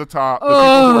rise to the top. The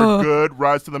people who are good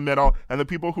rise to the middle. And the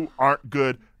people who aren't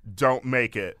good don't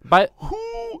make it. But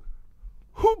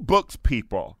who books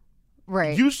people?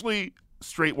 Right. Usually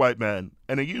straight white men.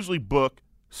 And they usually book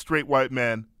straight white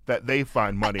men that they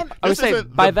find money. I would say,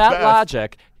 by that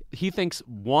logic, he thinks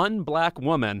one black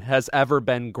woman has ever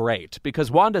been great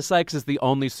because Wanda Sykes is the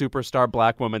only superstar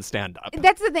black woman stand-up.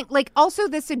 That's the thing. Like, also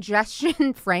the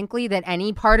suggestion, frankly, that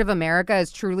any part of America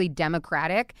is truly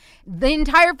democratic. The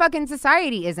entire fucking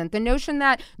society isn't. The notion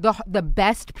that the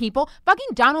best people, fucking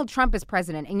Donald Trump is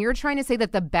president, and you're trying to say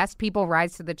that the best people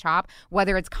rise to the top,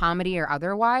 whether it's comedy or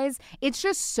otherwise, it's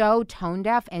just so tone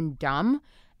deaf and dumb.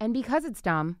 And because it's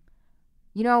dumb,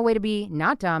 you know, a way to be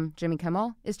not dumb, Jimmy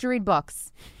Kimmel, is to read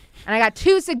books. And I got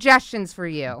 2 suggestions for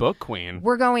you. Book queen.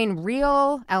 We're going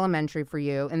real elementary for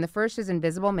you. And the first is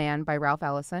Invisible Man by Ralph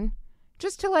Ellison.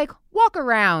 Just to, like, walk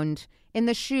around in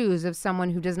the shoes of someone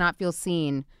who does not feel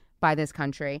seen by this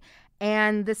country.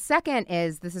 And the second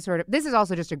is, this is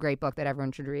also just a great book that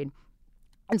everyone should read.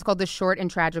 It's called The Short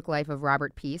and Tragic Life of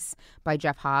Robert Peace by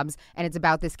Jeff Hobbs. And it's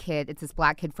about this kid. It's this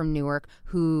black kid from Newark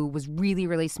who was really,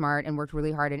 really smart and worked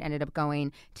really hard and ended up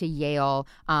going to Yale.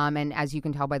 And as you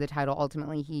can tell by the title,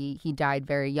 ultimately he died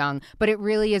very young. But it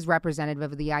really is representative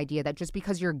of the idea that just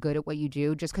because you're good at what you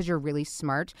do, just because you're really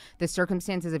smart, the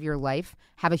circumstances of your life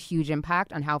have a huge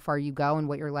impact on how far you go and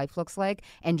what your life looks like.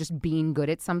 And just being good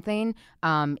at something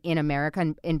in America,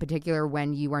 and in particular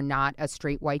when you are not a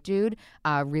straight white dude,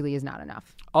 really is not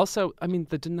enough. Also, I mean,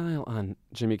 the denial on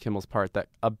Jimmy Kimmel's part that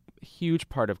a huge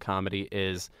part of comedy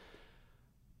is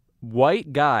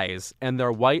white guys and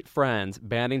their white friends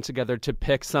banding together to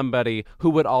pick somebody who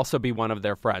would also be one of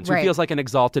their friends, who feels like an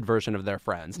exalted version of their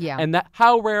friends. Yeah. And that,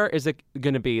 how rare is it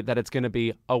going to be that it's going to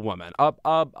be a woman,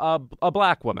 a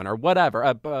black woman or whatever,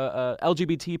 a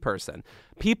LGBT person?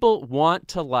 People want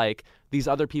to like these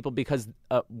other people because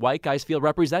white guys feel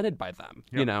represented by them,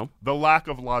 you know? The lack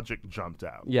of logic jumped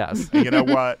out. Yes. And you know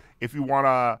what? If you want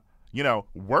to,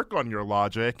 work on your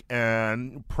logic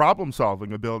and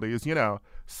problem-solving abilities,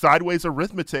 Sideways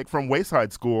Arithmetic from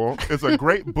Wayside School is a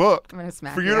great book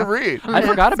for you to read. I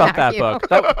forgot about that book.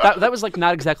 That was like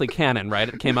not exactly canon, right?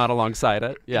 It came out alongside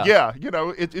it. Yeah. Yeah,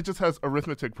 it just has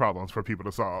arithmetic problems for people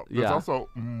to solve. There's also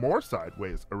more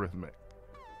Sideways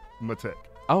Arithmetic.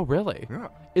 Oh, really? Yeah.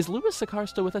 Is Louis C.K.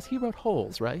 still with us? He wrote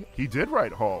Holes, right? He did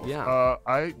write Holes. Yeah.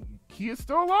 He is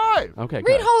still alive. Okay, Read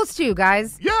good. Holes too,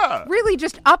 guys. Yeah. Really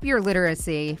just up your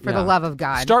literacy for the love of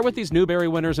God. Start with these Newbery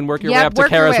winners and work your way up to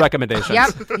Kara's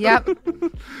recommendations. Yep.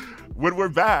 When we're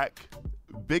back,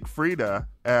 Big Frida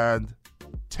and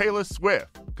Taylor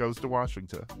Swift goes to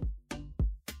Washington.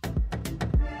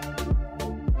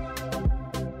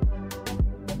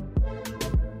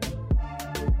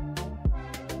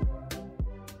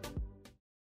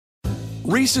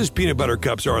 Reese's peanut butter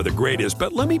cups are the greatest,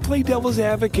 but let me play devil's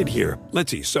advocate here.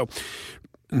 Let's see. So,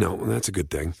 no, that's a good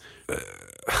thing.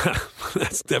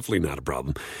 That's definitely not a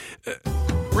problem.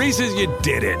 Reese's, you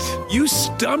did it. You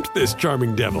stumped this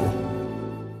charming devil.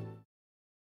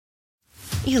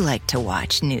 You like to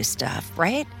watch new stuff,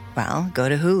 right? Well, go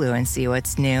to Hulu and see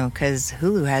what's new, because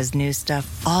Hulu has new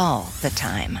stuff all the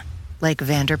time. Like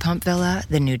Vanderpump Villa,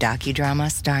 the new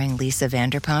docudrama starring Lisa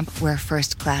Vanderpump, where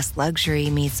first-class luxury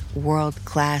meets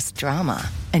world-class drama.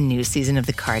 A new season of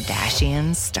The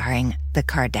Kardashians starring The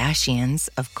Kardashians,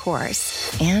 of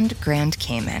course. And Grand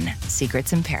Cayman,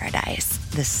 Secrets in Paradise,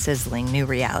 the sizzling new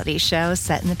reality show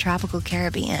set in the tropical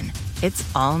Caribbean. It's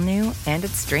all new and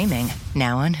it's streaming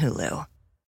now on Hulu.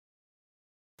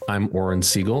 I'm Oren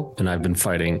Siegel, and I've been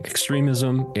fighting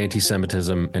extremism,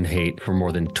 anti-Semitism, and hate for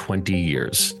more than 20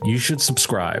 years. You should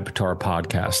subscribe to our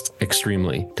podcast,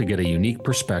 Extremely, to get a unique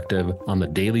perspective on the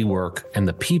daily work and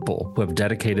the people who have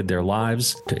dedicated their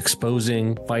lives to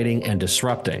exposing, fighting, and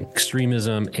disrupting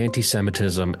extremism,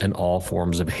 anti-Semitism, and all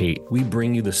forms of hate. We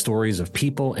bring you the stories of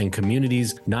people and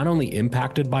communities not only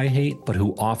impacted by hate, but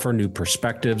who offer new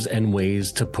perspectives and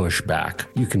ways to push back.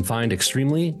 You can find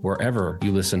Extremely wherever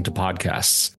you listen to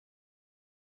podcasts.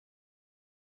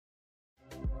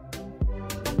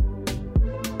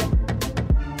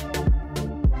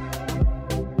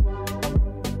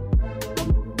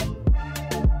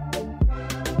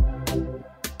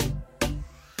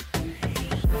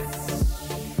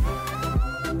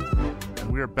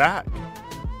 back.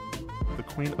 The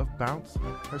queen of bounce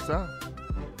herself.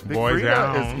 Big Boy Frida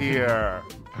down. is here.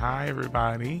 Hi,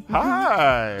 everybody.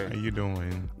 Hi. How you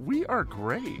doing? We are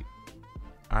great.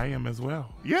 I am as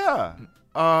well. Yeah.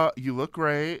 You look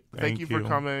great. Thank you for you.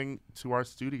 coming to our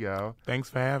studio Thanks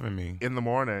for having me. in the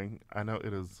morning. I know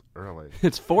it is early.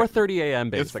 It's 4:30 a.m.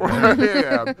 It's basically.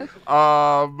 4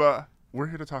 a.m. We're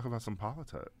here to talk about some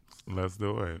politics. Let's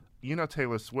do it. You know,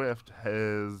 Taylor Swift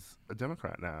is a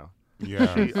Democrat now.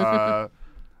 Yeah. She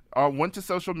went to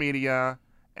social media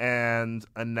and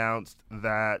announced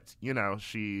that, you know,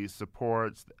 she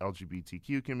supports the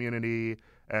LGBTQ community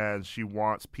and she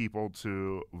wants people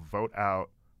to vote out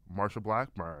Marsha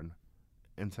Blackburn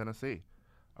in Tennessee.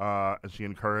 And she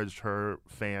encouraged her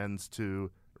fans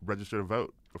to register to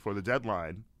vote before the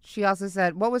deadline. She also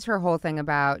said, what was her whole thing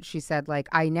about? She said, like,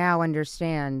 I now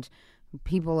understand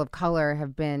people of color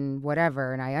have been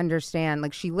whatever, and I understand.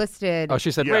 Like, she listed. Oh,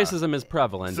 she said Yeah. racism is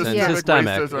prevalent and Systemic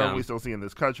systemic. racism yeah. we still see in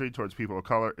this country towards people of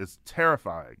color is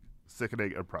terrifying,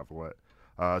 sickening, and prevalent.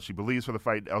 She believes for the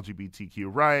fight in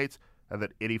LGBTQ rights and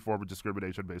that any form of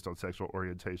discrimination based on sexual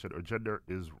orientation or gender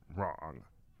is wrong.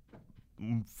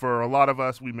 For a lot of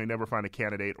us, we may never find a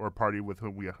candidate or party with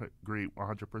whom we agree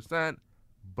 100%,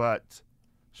 but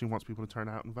she wants people to turn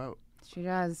out and vote. She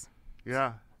does.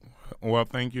 Yeah. Well,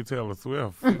 thank you, Taylor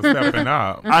Swift, for stepping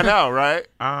up. I know, right?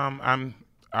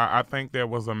 I think there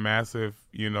was a massive,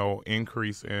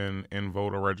 increase in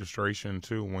voter registration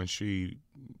too when she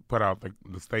put out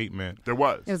the statement. There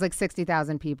was. It was like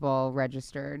 60,000 people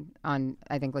registered on,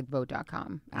 I think, like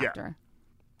vote.com after.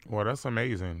 Well, that's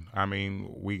amazing. I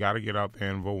mean, we got to get out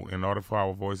there and vote in order for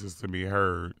our voices to be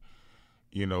heard.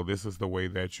 This is the way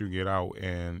that you get out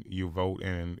and you vote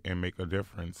and make a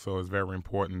difference. So it's very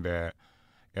important that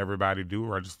everybody do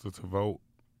register to vote.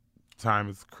 Time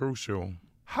is crucial.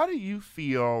 How do you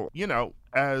feel,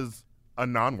 as a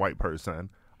non-white person?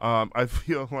 I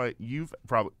feel like you've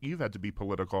had to be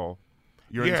political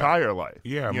your entire life.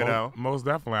 Yeah, most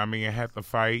definitely. I mean, I had to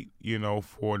fight,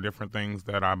 for different things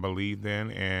that I believed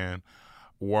in and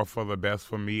war for the best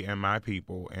for me and my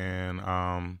people. And,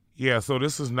 so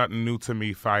this is nothing new to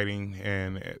me, fighting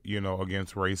and,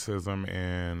 against racism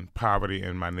and poverty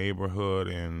in my neighborhood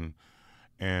and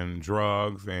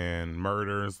drugs and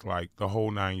murders, like the whole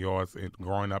 9 yards.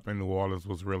 Growing up in New Orleans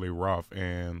was really rough.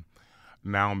 And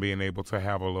now I'm being able to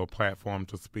have a little platform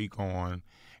to speak on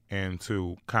and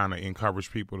to kind of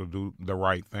encourage people to do the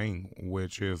right thing,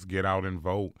 which is get out and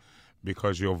vote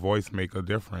because your voice make a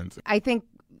difference. I think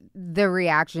the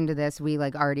reaction to this, we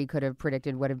already could have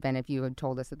predicted would have been if you had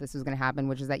told us that this was going to happen,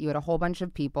 which is that you had a whole bunch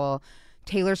of people,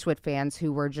 Taylor Swift fans,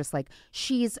 who were just like,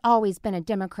 she's always been a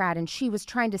Democrat and she was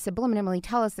trying to subliminally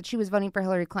tell us that she was voting for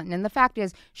Hillary Clinton. And the fact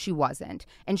is she wasn't.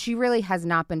 And she really has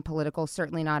not been political,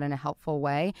 certainly not in a helpful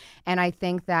way. And I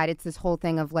think that it's this whole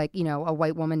thing of a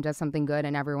white woman does something good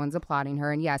and everyone's applauding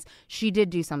her. And yes, she did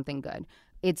do something good.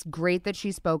 It's great that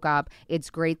she spoke up.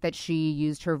 It's great that she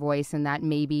used her voice and that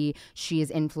maybe she has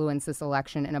influenced this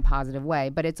election in a positive way.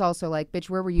 But it's also like, bitch,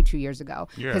 where were you 2 years ago?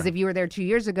 Because if you were there 2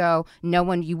 years ago,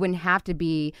 you wouldn't have to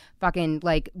be fucking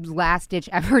last-ditch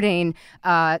efforting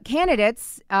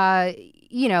candidates,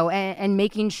 and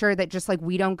making sure that just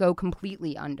we don't go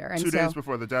completely under. And 2 days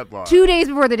before the deadline. 2 days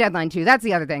before the deadline, too. That's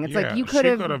the other thing. It's you could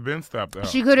have been stepped up.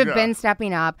 She could have been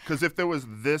stepping up. Because if there was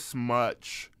this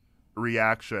much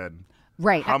reaction...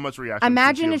 Right. How much reaction?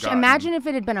 Imagine if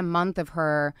it had been a month of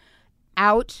her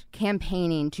out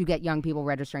campaigning to get young people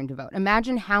registering to vote.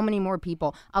 Imagine how many more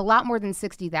people, a lot more than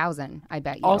 60,000, I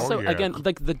bet you. Also, again,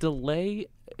 the delay,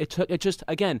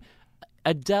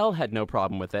 Adele had no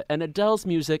problem with it. And Adele's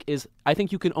music is, I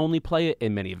think you can only play it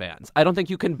in minivans. I don't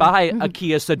think you can buy a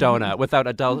Kia Sedona without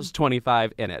Adele's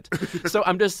 25 in it. So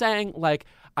I'm just saying,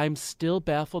 I'm still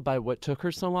baffled by what took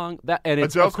her so long.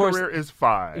 Adele's career is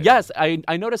fine. Yes,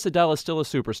 I notice Adele is still a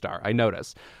superstar. I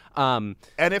notice. And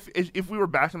if we were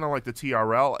back in the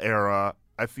TRL era,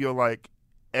 I feel like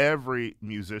every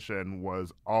musician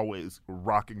was always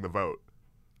rocking the vote.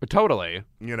 Totally.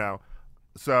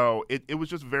 So it was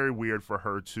just very weird for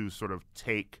her to sort of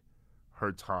take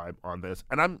her time on this.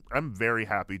 And I'm very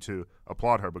happy to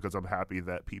applaud her because I'm happy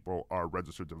that people are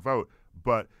registered to vote.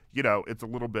 But, it's a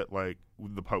little bit like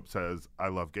the Pope says, I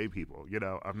love gay people.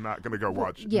 I'm not going to go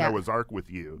watch Noah's Ark with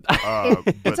you.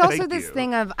 It's also this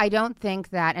thing of, I don't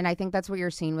think that, and I think that's what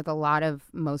you're seeing with a lot of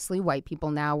mostly white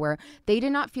people now, where they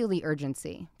did not feel the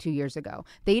urgency 2 years ago.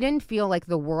 They didn't feel like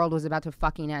the world was about to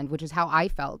fucking end, which is how I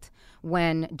felt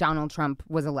when Donald Trump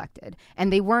was elected.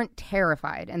 And they weren't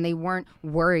terrified and they weren't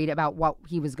worried about what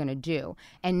he was going to do.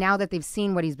 And now that they've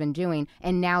seen what he's been doing,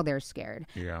 and now they're scared.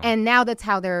 Yeah. And now that's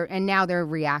how they're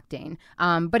reacting acting.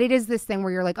 But it is this thing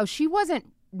where you're like, oh, she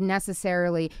wasn't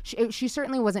necessarily, she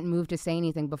certainly wasn't moved to say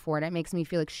anything before, and it makes me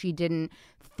feel like she didn't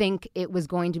think it was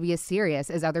going to be as serious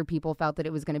as other people felt that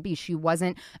it was going to be. She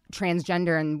wasn't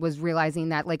transgender and was realizing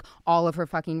that like all of her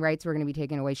fucking rights were going to be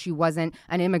taken away. She wasn't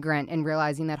an immigrant and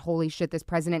realizing that holy shit, this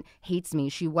president hates me.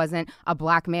 She wasn't a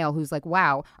black male who's like,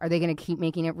 wow, are they going to keep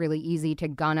making it really easy to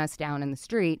gun us down in the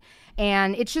street?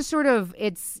 And it's just sort of,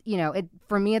 it's, you know, it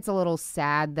for me it's a little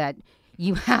sad that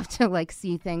you have to like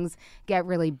see things get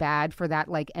really bad for that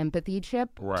like empathy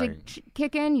chip to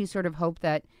kick in. You sort of hope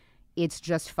that it's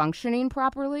just functioning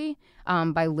properly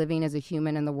by living as a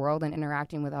human in the world and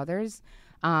interacting with others.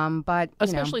 But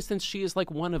especially since she is like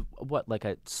one of like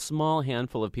a small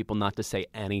handful of people not to say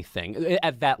anything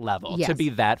at that level, to be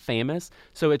that famous.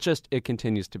 So it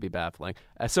continues to be baffling.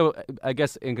 So I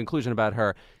guess in conclusion about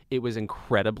her, it was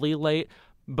incredibly late,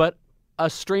 but a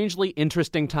strangely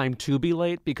interesting time to be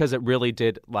late because it really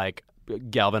did like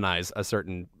galvanize a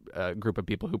certain group of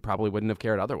people who probably wouldn't have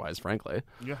cared otherwise, frankly.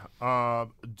 Yeah.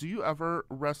 Do you ever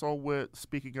wrestle with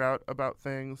speaking out about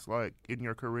things like in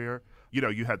your career? You know,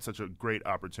 you had such a great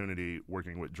opportunity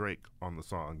working with Drake on the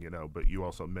song, you know, but you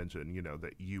also mentioned, you know,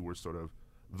 that you were sort of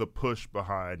the push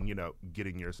behind, you know,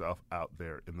 getting yourself out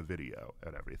there in the video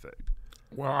and everything.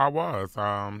 Well, I was,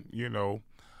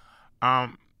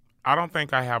 I don't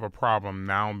think I have a problem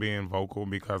now being vocal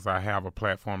because I have a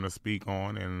platform to speak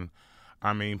on, and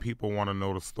I mean, people want to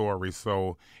know the story,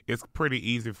 so it's pretty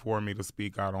easy for me to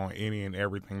speak out on any and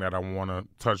everything that I want to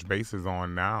touch bases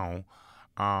on now.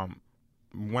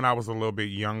 When I was a little bit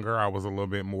younger, I was a little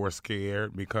bit more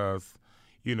scared because,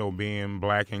 you know, being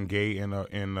black and gay in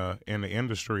the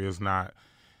industry is not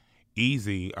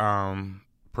easy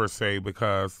per se,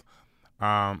 because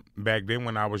back then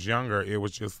when I was younger, it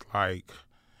was just like,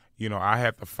 you know, I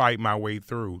had to fight my way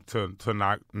through to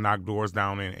knock doors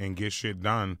down and get shit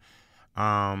done.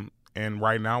 And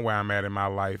right now where I'm at in my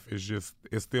life it's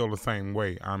still the same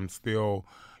way. I'm still,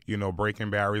 you know,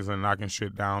 breaking barriers and knocking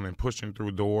shit down and pushing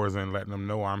through doors and letting them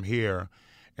know I'm here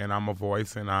and I'm a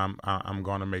voice and I'm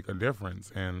going to make a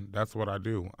difference. And that's what I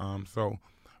do. So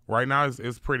right now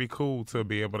it's pretty cool to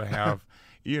be able to have,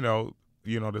 you know,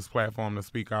 this platform to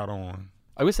speak out on.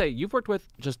 I would say you've worked with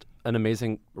just an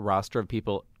amazing roster of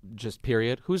people, just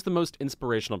period. Who's the most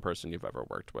inspirational person you've ever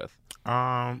worked with?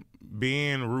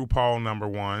 Being RuPaul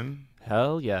 #1.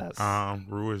 Hell yes.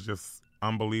 Ru is just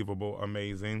unbelievable,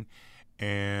 amazing.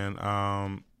 And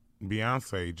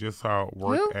Beyonce, just her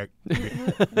work at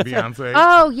Beyonce.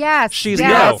 Oh, yes. She's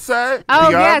Beyonce? Oh,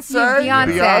 Beyonce? yes,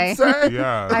 Beyonce. Beyonce?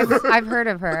 Yeah. I've heard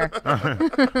of her.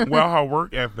 Well, her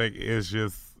work ethic is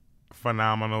just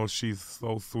phenomenal. She's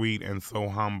so sweet and so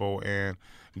humble, and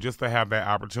just to have that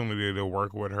opportunity to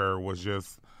work with her was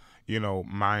just, you know,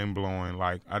 mind-blowing.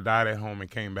 Like, I died at home and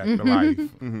came back to life.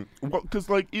 Mm-hmm. Well, because,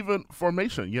 like, even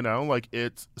Formation, you know, like,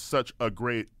 it's such a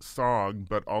great song,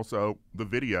 but also the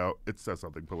video, it says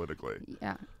something politically.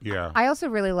 Yeah. I also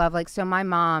really love, like, so my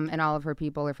mom and all of her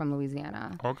people are from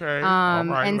Louisiana. Okay. All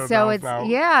right, and so it's,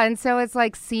 and so it's,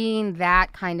 like, seeing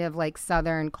that kind of, like,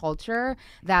 Southern culture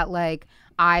that, like,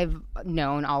 I've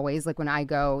known always, like when I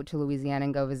go to Louisiana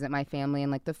and go visit my family,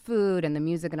 and like the food and the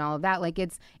music and all of that, like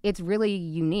it's really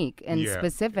unique and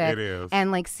specific. It is.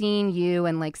 And like seeing you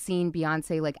and like seeing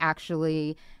Beyonce like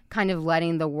actually kind of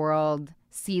letting the world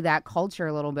see that culture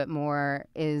a little bit more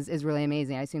is really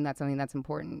amazing. I assume that's something that's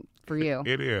important for you.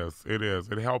 It is.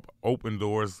 It helped open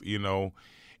doors, you know,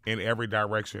 in every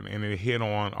direction, and it hit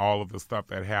on all of the stuff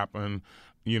that happened,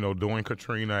 you know, during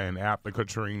Katrina and after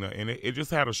Katrina, and it just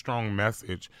had a strong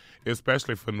message,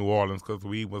 especially for New Orleans, because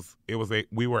we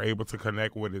were able to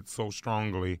connect with it so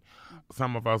strongly.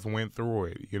 Some of us went through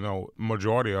it, you know,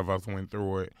 majority of us went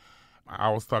through it.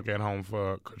 I was stuck at home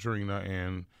for Katrina,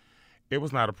 and it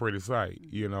was not a pretty sight,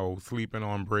 you know, sleeping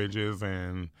on bridges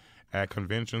and at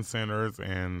convention centers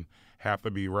and have to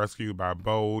be rescued by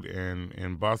boat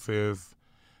and buses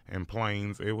and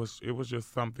planes. It was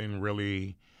just something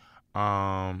really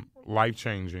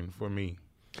life-changing for me.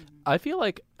 I feel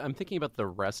like I'm thinking about the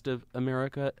rest of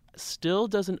America still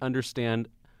doesn't understand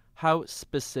how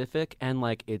specific and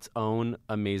like its own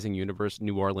amazing universe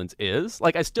New Orleans is.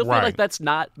 Like I still feel like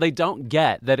they don't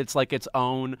get that it's like its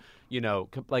own, you know,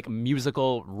 like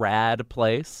musical rad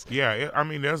place. Yeah, I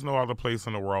mean, there's no other place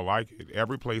in the world like it.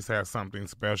 Every place has something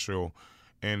special.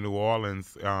 And New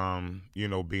Orleans, you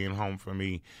know, being home for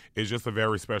me is just a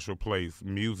very special place.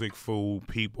 Music, food,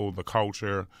 people, the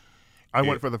culture. I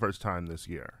went for the first time this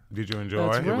year. Did you enjoy it?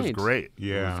 Right. It was great.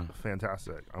 Yeah. It was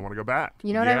fantastic. I want to go back.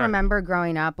 You know what I remember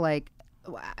growing up? Like,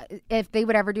 if they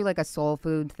would ever do like a soul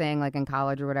food thing, like in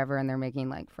college or whatever, and they're making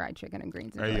like fried chicken and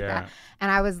greens and shit like that.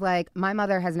 And I was like, my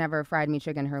mother has never fried me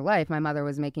chicken in her life. My mother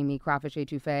was making me crawfish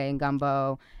étouffée and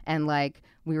gumbo, and like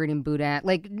we were eating boudin.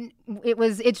 Like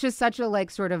it's just such a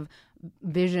like sort of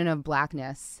vision of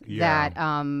blackness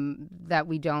that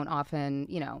we don't often,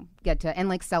 get to and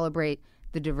like celebrate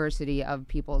the diversity of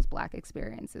people's black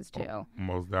experiences too. Oh,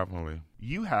 most definitely.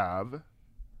 You have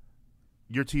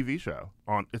your TV show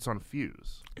it's on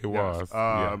Fuse. It was.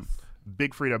 Yes.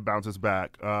 Big Freedia Bounces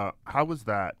Back. How was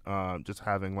that? Just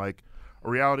having like a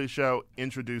reality show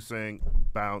introducing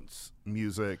bounce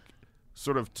music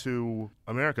sort of to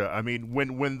America. I mean,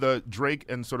 when the Drake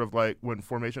and sort of like when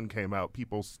Formation came out,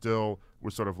 people still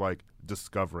were sort of like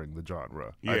discovering the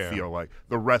genre. I feel like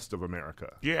the rest of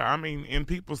America. Yeah, I mean, and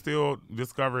people still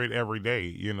discover it every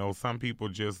day. Some people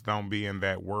just don't be in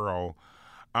that world.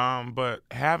 But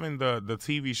having the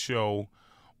TV show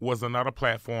was another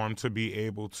platform to be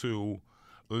able to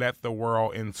let the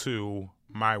world into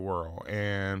my world.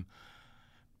 And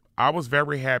I was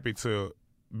very happy to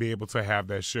be able to have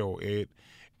that show. It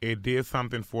did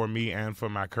something for me and for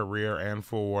my career and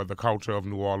for the culture of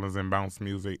New Orleans and bounce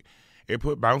music. It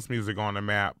put bounce music on the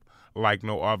map like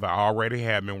no other. I already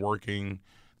had been working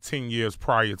 10 years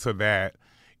prior to that,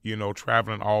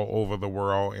 traveling all over the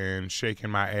world and shaking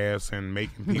my ass and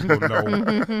making people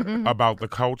know about the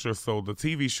culture. So the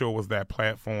TV show was that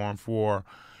platform for,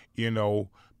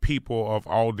 people of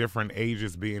all different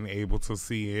ages being able to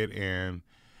see it, and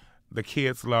the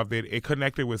kids loved it. It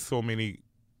connected with so many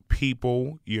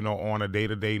people, on a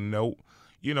day-to-day note,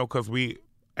 because we,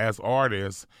 as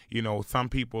artists, some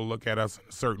people look at us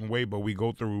a certain way, but we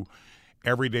go through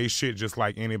everyday shit just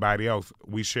like anybody else.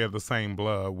 We share the same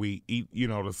blood. We eat,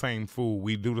 the same food.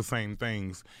 We do the same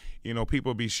things.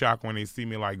 People be shocked when they see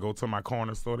me like go to my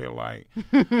corner store. They're like,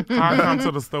 how I come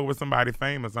to the store with somebody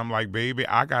famous? I'm like, baby,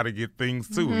 I got to get things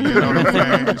too. You know what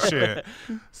I'm saying? Shit.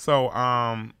 So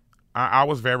I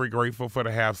was very grateful for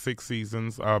to have 6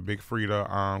 seasons of Big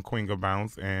Freedia, Queen of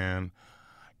Bounce, and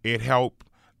it helped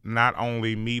not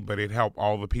only me, but it helped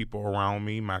all the people around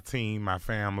me, my team, my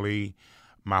family,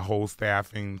 my whole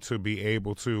staffing, to be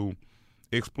able to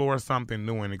explore something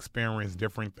new and experience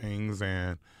different things.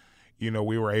 And,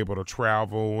 we were able to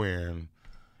travel, and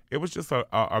it was just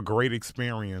a great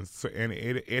experience. And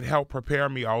it helped prepare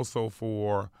me also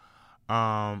for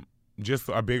just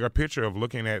a bigger picture of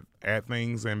looking at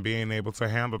things and being able to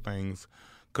handle things.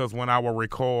 Because when I would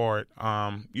record,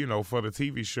 for the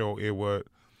TV show, it would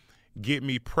get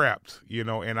me prepped,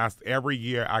 and every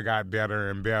year I got better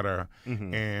and better.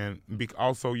 Mm-hmm. And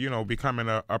also, becoming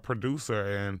a producer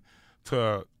and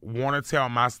to want to tell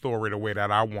my story the way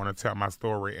that I want to tell my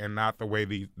story and not the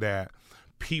way that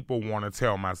people want to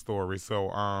tell my story. So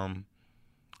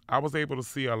I was able to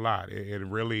see a lot. It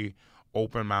really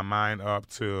opened my mind up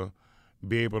to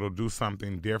be able to do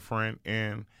something different,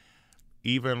 and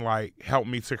even like help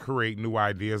me to create new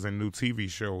ideas and new TV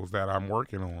shows that I'm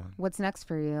working on. What's next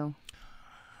for you?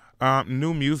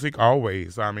 New music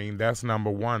always. I mean, that's number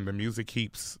one. The music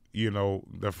keeps, the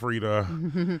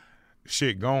Freedia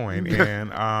shit going.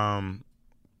 And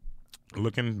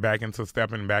stepping back into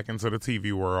the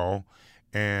TV world,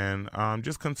 and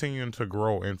just continuing to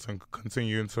grow and to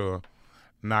continuing to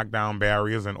knock down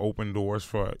barriers and open doors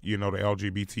for, the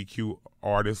LGBTQ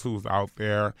artists who's out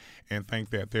there and think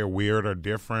that they're weird or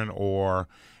different or,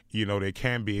 they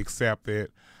can't be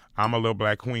accepted. I'm a little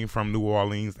black queen from New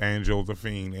Orleans and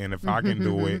Josephine, and if I can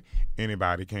do it,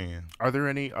 anybody can. Are there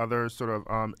any other sort of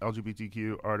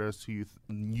LGBTQ artists who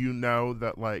you know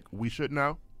that like we should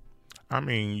know? I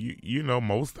mean, you know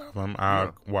most of them.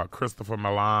 Christopher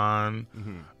Milan,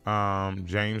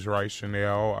 James Rice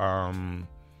Chanel,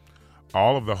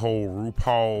 all of the whole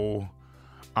RuPaul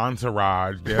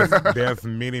entourage. There's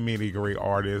many, many great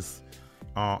artists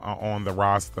on the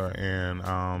roster,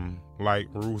 and like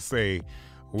Ru say,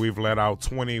 we've let out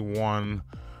 21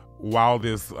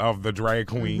 wildest of the drag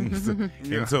queens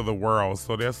into the world.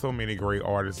 So there's so many great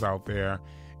artists out there.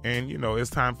 And, it's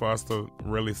time for us to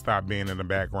really stop being in the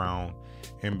background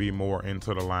and be more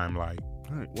into the limelight.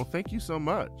 All right. Well, thank you so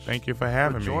much. Thank you for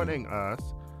having me. Joining us.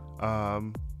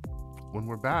 When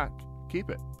we're back, keep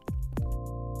it.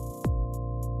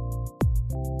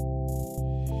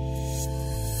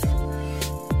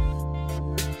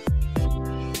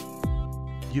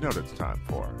 You know what it's time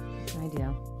for. I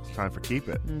do. It's time for Keep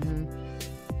It.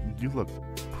 Mm-hmm. You look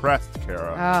pressed,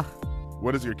 Kara.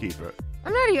 What is your Keep It?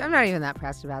 I'm not even that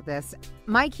pressed about this.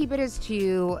 My Keep It is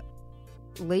to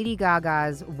Lady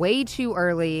Gaga's way too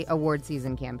early award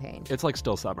season campaign. It's like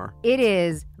still summer. It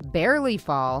is barely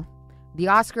fall. The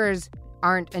Oscars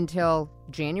aren't until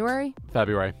January?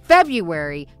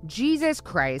 February. Jesus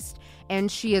Christ.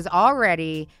 And she is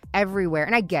already everywhere.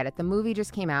 And I get it. The movie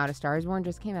just came out. A Star is Born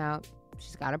just came out.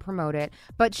 She's got to promote it.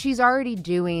 But she's already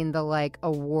doing the like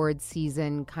award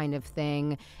season kind of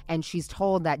thing. And she's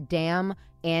told that damn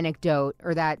anecdote,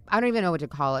 or that, I don't even know what to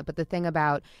call it, but the thing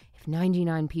about if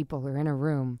 99 people are in a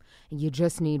room and you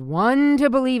just need one to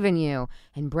believe in you.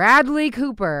 And Bradley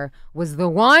Cooper was the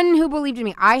one who believed in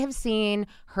me. I have seen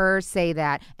her say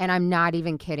that, and I'm not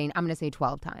even kidding. I'm going to say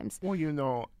 12 times. Well, you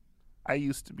know, I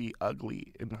used to be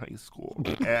ugly in high school,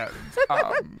 and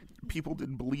people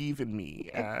didn't believe in me,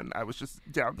 and I was just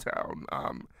downtown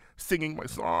singing my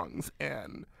songs,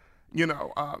 and, you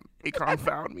know, Akon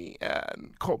found me,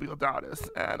 and Colby Odatis,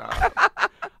 and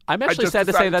I'm actually sad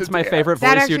to say that's my favorite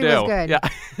That voice you do. actually was good. Yeah,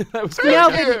 that was good.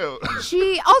 No, but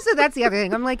she also, that's the other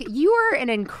thing. I'm like, you are an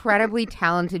incredibly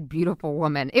talented, beautiful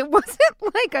woman. It wasn't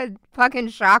like a fucking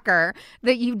shocker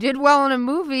that you did well in a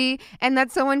movie and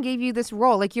that someone gave you this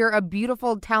role. Like, you're a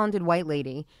beautiful, talented white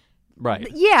lady. Right.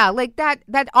 Yeah, like that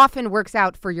often works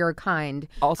out for your kind.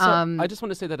 Also, I just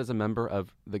want to say that as a member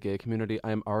of the gay community,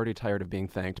 I am already tired of being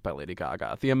thanked by Lady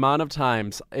Gaga. The amount of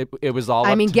times it was all.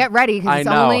 I mean, get ready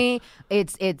because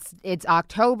it's it's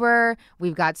October.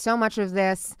 We've got so much of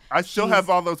this. I still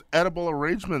have all those edible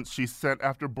arrangements she sent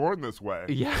after Born This Way.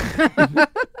 Yeah.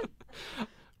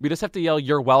 We just have to yell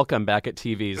 "You're welcome" back at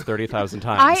TVs 30,000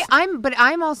 times.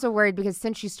 I'm also worried because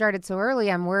since she started so early,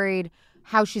 I'm worried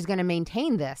how she's going to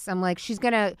maintain this. I'm like, she'll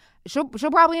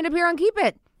probably end up here on Keep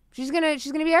It. She's gonna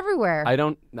be everywhere. I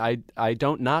don't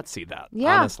not see that.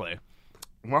 Yeah. Honestly.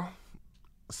 Well,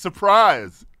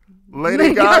 surprise,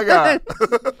 Lady Gaga.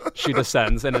 She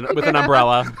descends with an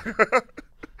umbrella.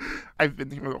 I've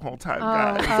been here the whole time,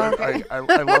 guys. Okay.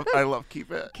 I love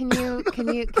Keep It. Can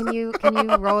you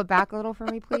roll it back a little for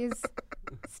me, please,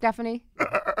 Stephanie?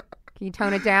 Can you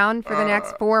tone it down for the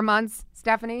next 4 months,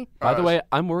 Stephanie? By the way,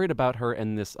 I'm worried about her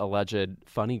in this alleged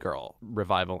Funny Girl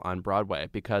revival on Broadway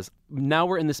because now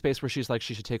we're in the space where she's like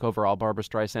she should take over all Barbra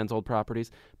Streisand's old properties.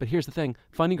 But here's the thing.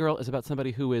 Funny Girl is about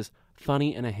somebody who is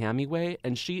funny in a hammy way,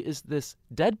 and she is this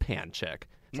deadpan chick.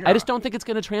 Yeah. I just don't think it's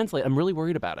going to translate. I'm really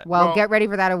worried about it. Well, get ready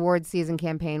for that award season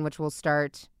campaign, which will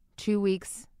start 2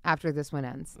 weeks after this one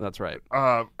ends. That's right.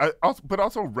 But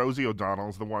also Rosie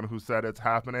O'Donnell's the one who said it's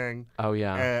happening. Oh,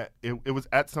 yeah. It was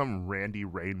at some Randy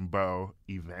Rainbow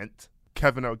event.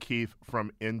 Kevin O'Keefe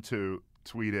from Into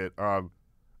tweeted,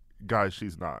 guys,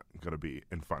 she's not going to be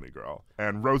in Funny Girl.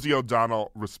 And Rosie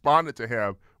O'Donnell responded to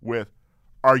him with,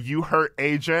 are you her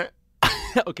agent?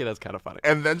 Okay, that's kind of funny.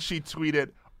 And then she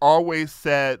tweeted, always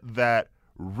said that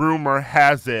rumor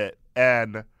has it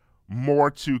and more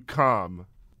to come.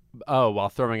 Oh, while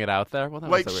throwing it out there? Well, that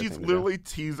like, was she's literally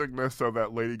teasing this so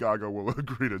that Lady Gaga will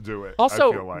agree to do it.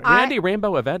 Also, I feel like. Randy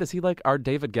Rainbow Event, is he like our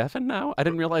David Geffen now? I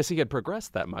didn't realize he had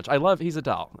progressed that much. He's a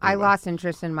doll. Anyway. I lost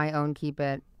interest in my own Keep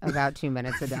It about 2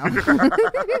 minutes ago.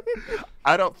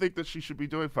 I don't think that she should be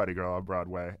doing Funny Girl on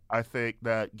Broadway. I think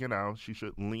that, she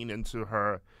should lean into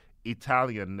her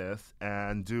Italianness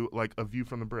and do like A View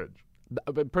from the Bridge.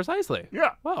 Precisely.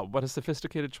 Yeah. Wow, what a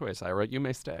sophisticated choice, Ira. You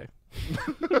may stay.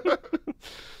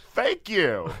 Thank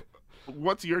you.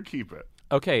 What's your Keep It?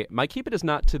 Okay, my Keep It is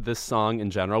not to this song in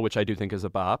general, which I do think is a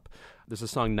bop. There's a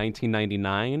song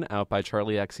 1999 out by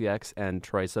Charlie XCX and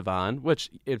Troye Sivan, which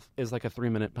is like a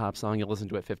 3-minute pop song. You'll listen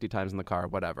to it 50 times in the car,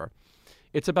 whatever.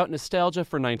 It's about nostalgia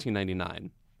for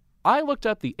 1999. I looked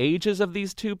up the ages of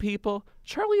these two people.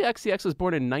 Charlie XCX was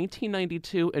born in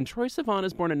 1992 and Troye Sivan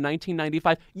is born in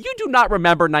 1995. You do not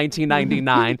remember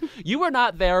 1999. You were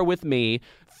not there with me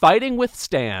fighting with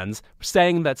Stans,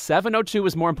 saying that 702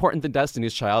 was more important than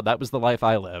Destiny's Child. That was the life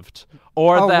I lived.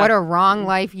 Or what a wrong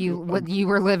life you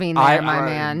were living there, my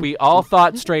man. We all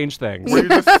thought strange things. Were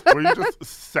you just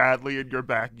sadly in your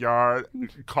backyard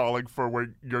calling for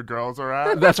where your girls are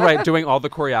at? That's right, doing all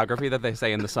the choreography that they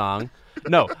say in the song.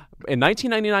 No, in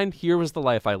 1999, here was the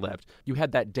life I lived. You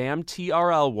had that damn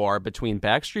TRL war between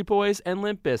Backstreet Boys and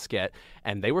Limp Bizkit,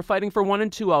 and they were fighting for 1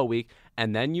 and 2 all week.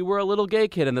 And then you were a little gay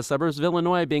kid in the suburbs of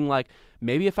Illinois being like,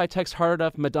 maybe if I text hard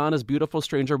enough, Madonna's Beautiful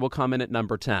Stranger will come in at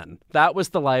number 10. That was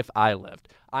the life I lived.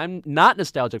 I'm not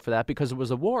nostalgic for that because it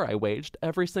was a war I waged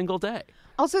every single day.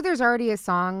 Also, there's already a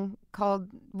song called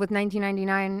with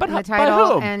 1999 in the By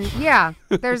title. whom? And yeah,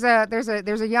 there's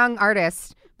a young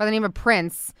artist by the name of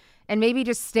Prince. And maybe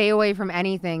just stay away from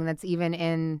anything that's even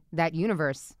in that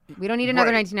universe. We don't need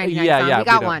another 1999 song. We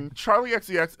got one. Charlie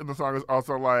XCX in the song is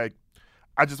also like,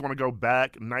 I just want to go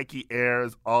back, Nike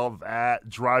Airs, all that,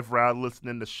 drive around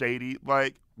listening to Shady.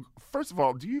 Like, first of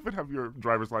all, do you even have your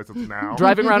driver's license now?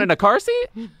 Driving around in a car seat?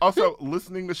 Also,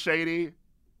 listening to Shady,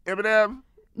 Eminem,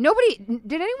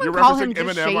 Did anyone You're call him referencing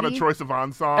just Eminem shady? on a Troye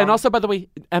Sivan song. And also, by the way,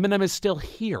 Eminem is still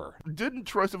here. Didn't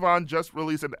Troye Sivan just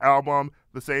release an album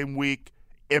the same week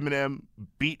Eminem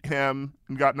beat him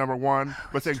and got #1,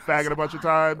 but saying faggot a bunch of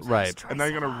times? Right. And now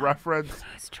you're going to reference...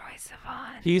 Who's Troye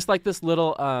Sivan? He's like this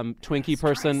little Twinkie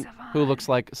person who looks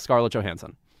like Scarlett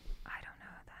Johansson. I don't know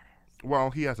who that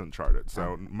Well, he hasn't charted,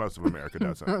 so most of America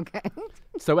doesn't. is. Okay.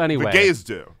 So anyway, The gays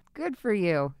do. Good for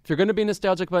you. if you're going to be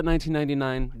nostalgic about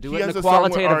 1999, do He it has in a a song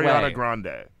with qualitative Ariana way.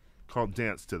 Grande called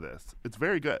Dance to This. It's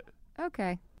very good.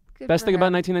 Okay. Good Best for thing about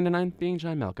him. 1999 being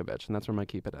John Malkovich, and that's where my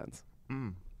keep it ends.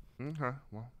 Okay,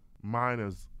 well, mine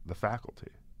is The Faculty.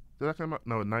 Did that come out?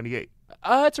 No, 98.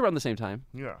 It's around the same time.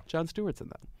 Yeah, John Stewart's in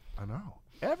that. I know.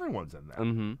 Everyone's in that.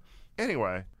 Mm-hmm.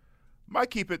 Anyway, my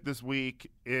keep it this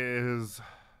week is...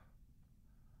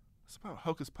 It's about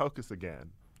Hocus Pocus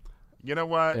again. You know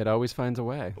what? It always finds a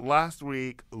way. Last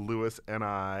week, Lewis and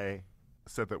I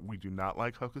said that we do not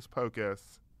like Hocus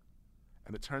Pocus,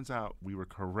 and it turns out we were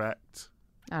correct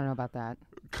I don't know about that.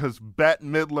 because Bette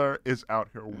Midler is out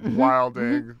here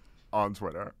wilding on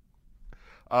Twitter.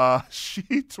 She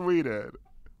tweeted,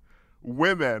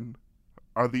 "Women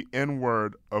are the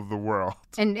N-word of the world."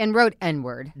 And wrote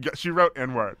N-word. Yeah, she wrote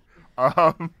N-word.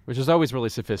 Which is always really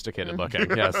sophisticated looking,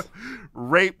 yes.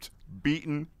 Raped,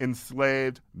 beaten,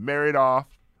 enslaved, married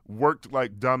off, worked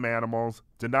like dumb animals,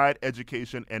 denied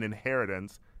education and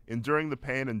inheritance, enduring the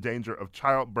pain and danger of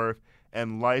childbirth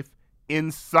and life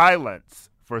in silence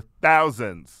for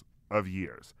thousands of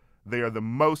years. They are the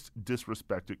most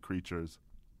disrespected creatures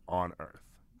on earth.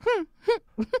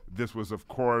 This was, of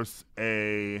course,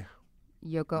 a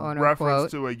Yoko Ono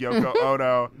reference quote. to a Yoko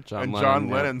Ono John and Lennon, John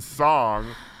yeah. Lennon song,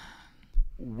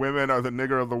 "Women Are the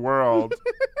Nigger of the World."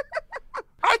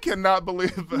 I cannot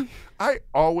believe that. I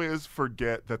always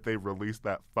forget that they released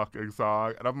that fucking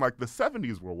song. And I'm like, the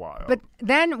 70s were wild. But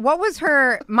then what was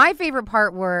my favorite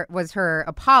part was her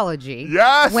apology.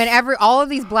 Yes! When all of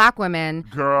these black women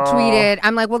Girl. tweeted,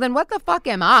 I'm like, well, then what the fuck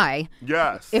am I?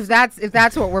 Yes. If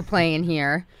that's what we're playing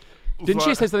here. Didn't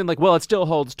she say something like, well, it still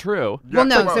holds true? Yeah, Well,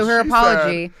 no, come so on. her She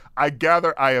apology- said, "I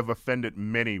gather I have offended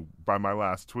many by my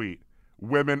last tweet.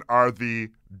 Women are the ...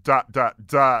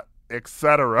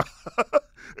 etc."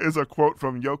 is a quote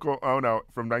from Yoko Ono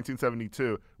from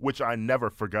 1972, which I never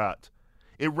forgot.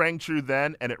 It rang true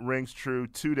then, and it rings true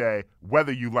today,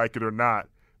 whether you like it or not.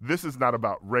 This is not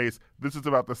about race. This is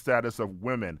about the status of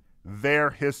women, their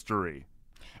history.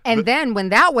 And then when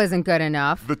that wasn't good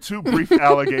enough, The two brief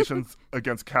allegations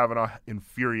against Kavanaugh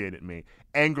infuriated me.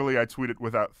 Angrily, I tweeted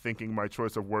without thinking my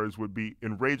choice of words would be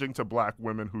enraging to black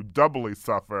women who doubly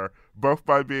suffer, both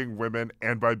by being women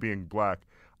and by being black.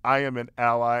 I am an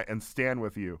ally and stand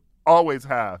with you. Always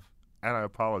have. And I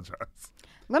apologize.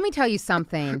 let me tell you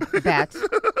something, Bette.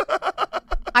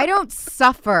 I don't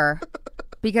suffer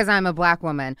because I'm a black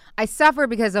woman. I suffer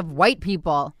because of white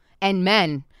people and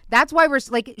men. That's why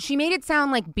she made it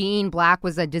sound like being black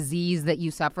was a disease that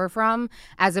you suffer from,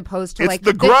 as opposed to It's like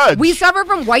the grudge. we suffer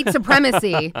from white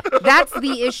supremacy. That's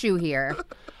the issue here.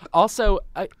 Also,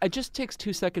 it just takes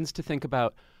 2 seconds to think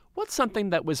about what's something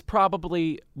that was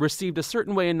probably received a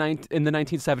certain way in the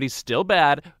 1970s, still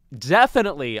bad,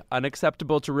 definitely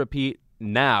unacceptable to repeat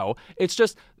now. It's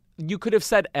just you could have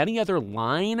said any other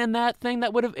line in that thing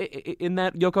that would have, in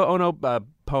that Yoko Ono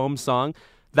poem song,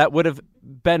 that would have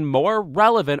been more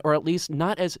relevant, or at least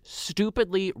not as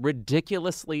stupidly,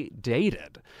 ridiculously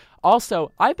dated.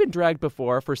 Also, I've been dragged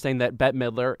before for saying that Bette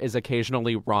Midler is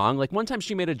occasionally wrong. Like one time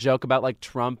she made a joke about like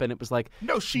Trump and it was like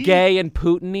gay and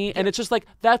Putin-y. And it's just like,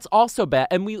 that's also bad.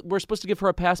 And we're supposed to give her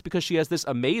a pass because she has this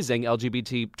amazing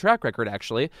LGBT track record,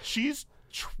 actually. She's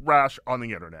trash on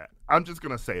the internet. I'm just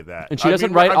going to say that. And she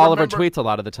doesn't write all of her tweets a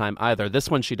lot of the time either. This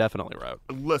one she definitely wrote.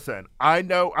 Listen, I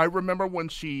remember when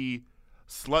she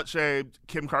slut-shamed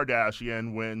Kim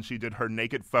Kardashian when she did her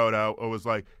naked photo. It was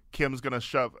like, Kim's going to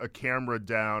shove a camera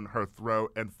down her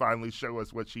throat and finally show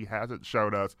us what she hasn't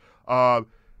showed us.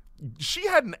 She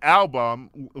had an album,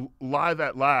 Live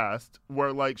at Last,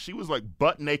 where like she was like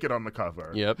butt naked on the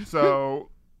cover. Yep. So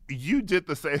you did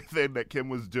the same thing that Kim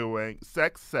was doing.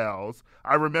 Sex sells.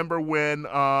 I remember when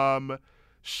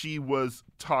she was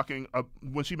talking,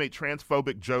 when she made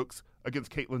transphobic jokes against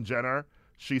Caitlyn Jenner.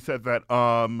 She said that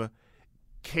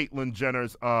Caitlyn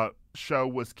Jenner's show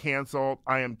was canceled.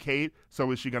 I Am Kate.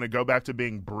 So is she going to go back to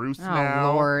being Bruce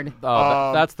now? Oh, Lord.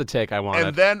 Oh, that's the take I wanted.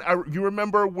 And then you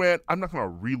remember when, I'm not going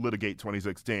to relitigate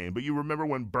 2016, but you remember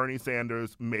when Bernie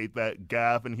Sanders made that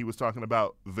gaffe and he was talking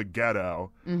about the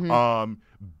ghetto. Mm-hmm.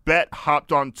 Bet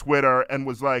hopped on Twitter and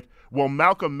was like, well,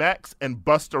 Malcolm X and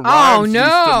Busta Rhymes used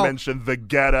to mention the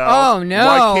ghetto. Oh, no.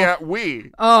 Why can't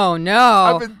we? Oh,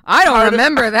 no. I don't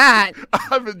remember that.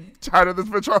 I've been tired of this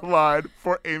bitch online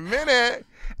for a minute.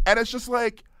 And it's just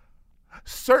like,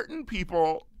 certain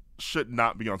people should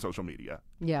not be on social media.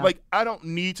 Yeah. Like, I don't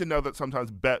need to know that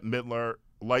sometimes Bette Midler,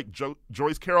 like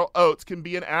Joyce Carol Oates, can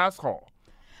be an asshole.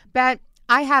 Bet,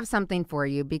 I have something for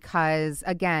you because,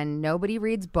 again, nobody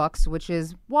reads books, which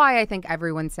is why I think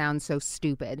everyone sounds so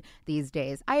stupid these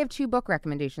days. I have 2 book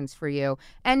recommendations for you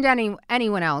and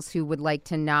anyone else who would like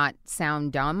to not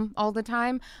sound dumb all the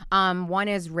time. One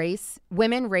is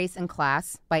Women, Race, and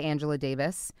Class by Angela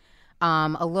Davis.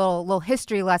 A little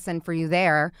history lesson for you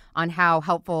there on how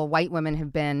helpful white women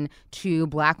have been to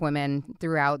black women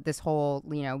throughout this whole,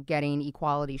 getting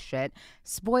equality shit.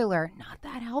 Spoiler, not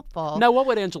that helpful. No, what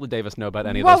would Angela Davis know about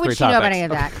any of those 3 topics? What would she know about any of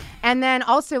that? And then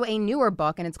also a newer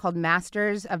book, and it's called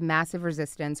Masters of Massive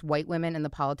Resistance: White Women and the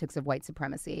Politics of White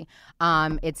Supremacy.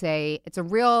 It's a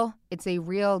real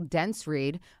dense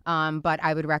read, but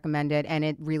I would recommend it, and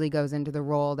it really goes into the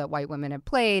role that white women have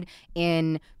played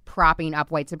in propping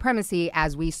up white supremacy,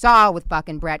 as we saw with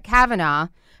fucking Brett Kavanaugh,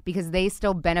 because they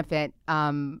still benefit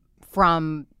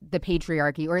from the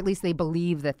patriarchy, or at least they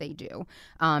believe that they do,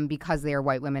 because they are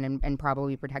white women and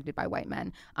probably protected by white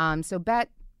men. So Bet,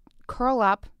 curl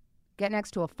up, get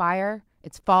next to a fire.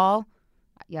 It's fall.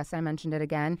 Yes, I mentioned it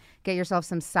again. Get yourself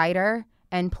some cider,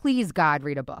 and please, God,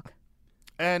 read a book.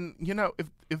 And,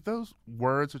 if those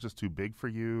words are just too big for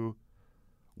you,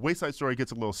 Wayside Story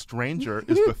Gets a Little Stranger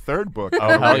is the 3rd book of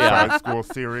the Wayside School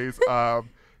series.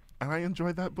 And I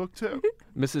enjoyed that book, too.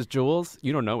 Mrs. Jules,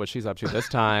 you don't know what she's up to this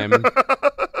time.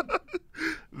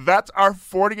 That's our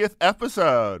 40th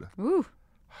episode. Ooh.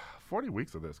 40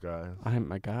 weeks of this, guys. Oh,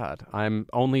 my God. I'm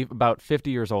only about 50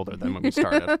 years older than when we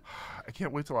started. I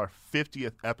can't wait till our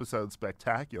 50th episode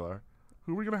spectacular.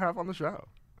 Who are we going to have on the show?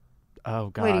 Oh,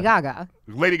 God.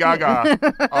 Lady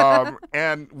Gaga.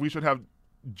 And we should have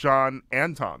John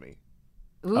and Tommy.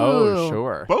 Ooh. Oh,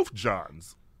 sure. Both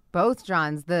Johns.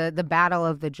 The battle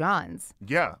of the Johns.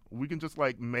 Yeah, we can just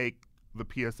make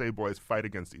the PSA boys fight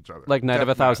against each other. Like Night of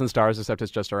 1,000 Stars, except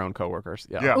it's just our own coworkers.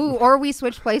 Yeah. Ooh, or we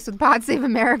switch place with Pod Save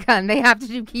America, and they have to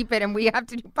do Keep It, and we have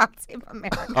to do Pod Save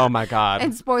America. Oh, my God.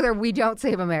 And spoiler, we don't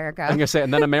save America. I'm going to say,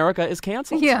 and then America is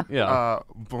canceled. Yeah.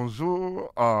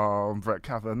 Bonjour. Brett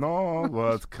Kavanaugh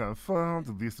was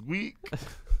confirmed this week.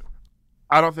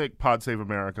 I don't think Pod Save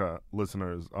America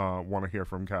listeners want to hear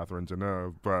from Catherine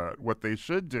Deneuve, but what they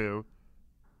should do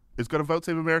is go to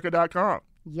votesaveamerica.com.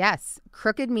 Yes.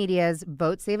 Crooked Media's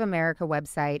Vote Save America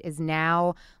website is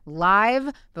now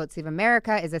live. Vote Save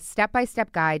America is a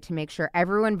step-by-step guide to make sure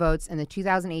everyone votes in the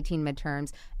 2018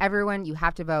 midterms. Everyone, you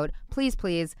have to vote. Please,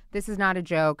 please. This is not a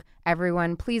joke.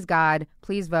 Everyone, please, God,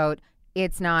 please vote.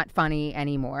 It's not funny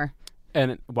anymore.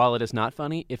 And while it is not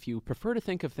funny, if you prefer to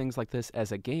think of things like this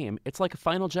as a game, it's like a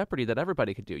Final Jeopardy that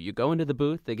everybody could do. You go into the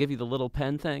booth, they give you the little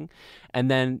pen thing, and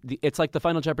then it's like the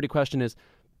Final Jeopardy question is,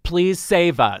 please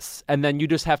save us. And then you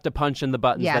just have to punch in the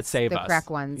buttons that save us. Yes, the correct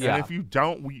ones. And if you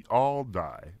don't, we all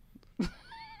die.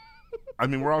 I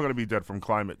mean, we're all going to be dead from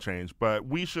climate change, but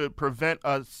we should prevent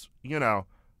us,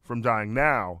 from dying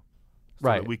now. So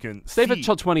right. That we can save it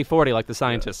till 2040, like the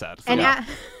scientist said. So,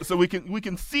 so we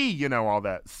can see, all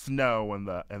that snow and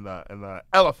the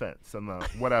elephants and the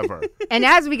whatever. And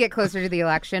as we get closer to the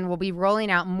election, we'll be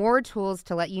rolling out more tools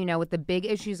to let you know what the big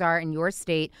issues are in your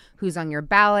state, who's on your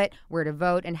ballot, where to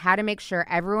vote, and how to make sure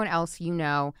everyone else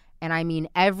and I mean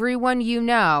everyone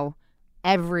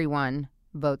everyone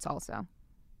votes also.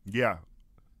 Yeah.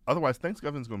 Otherwise,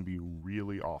 Thanksgiving's going to be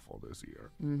really awful this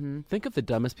year. Mm-hmm. Think of the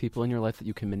dumbest people in your life that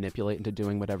you can manipulate into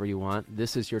doing whatever you want.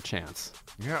 This is your chance.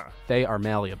 Yeah. They are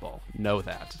malleable. Know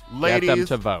that. Ladies, get them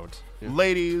to vote.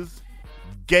 Ladies,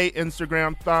 gay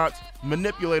Instagram thoughts,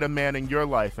 manipulate a man in your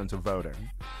life into voting.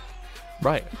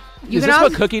 Right. Is this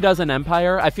what Cookie does in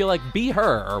Empire? I feel like be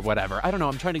her or whatever. I don't know.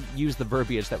 I'm trying to use the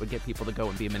verbiage that would get people to go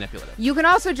and be manipulative. You can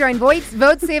also join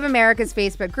Vote Save America's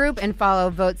Facebook group and follow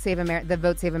the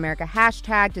Vote Save America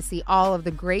hashtag to see all of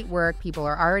the great work people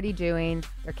are already doing.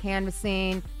 They're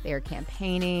canvassing. They are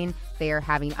campaigning. They are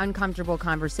having uncomfortable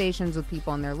conversations with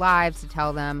people in their lives to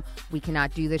tell them we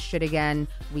cannot do this shit again.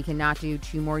 We cannot do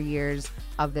 2 more years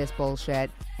of this bullshit,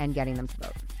 and getting them to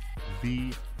vote.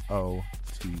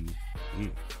 VOTE.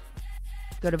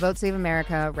 Go to Vote Save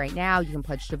America right now. You can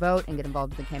pledge to vote and get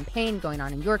involved in the campaign going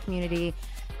on in your community,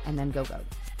 and then go vote.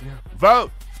 Yeah.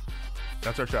 Vote!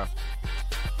 That's our show.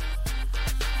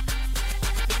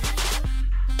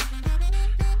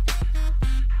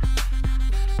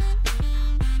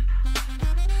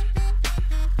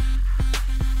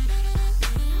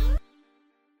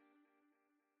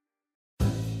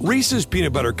 Reese's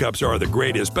peanut butter cups are the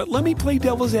greatest, but let me play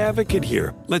devil's advocate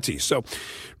here. Let's see. So,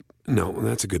 no,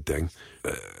 that's a good thing.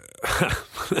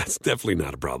 That's definitely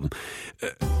not a problem.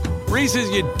 Reese's,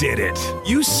 you did it.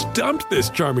 You stumped this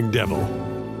charming devil.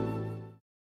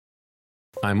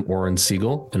 I'm Oren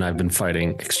Siegel, and I've been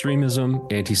fighting extremism,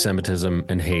 anti-Semitism,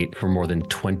 and hate for more than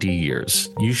 20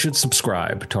 years. You should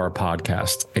subscribe to our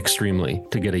podcast, Extremely,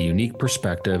 to get a unique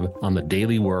perspective on the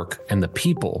daily work and the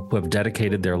people who have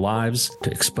dedicated their lives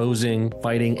to exposing,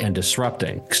 fighting, and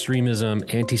disrupting extremism,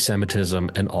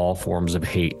 anti-Semitism, and all forms of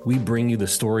hate. We bring you the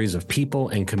stories of people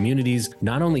and communities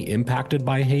not only impacted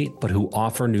by hate, but who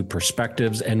offer new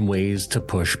perspectives and ways to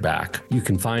push back. You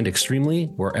can find Extremely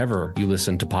wherever you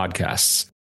listen to podcasts.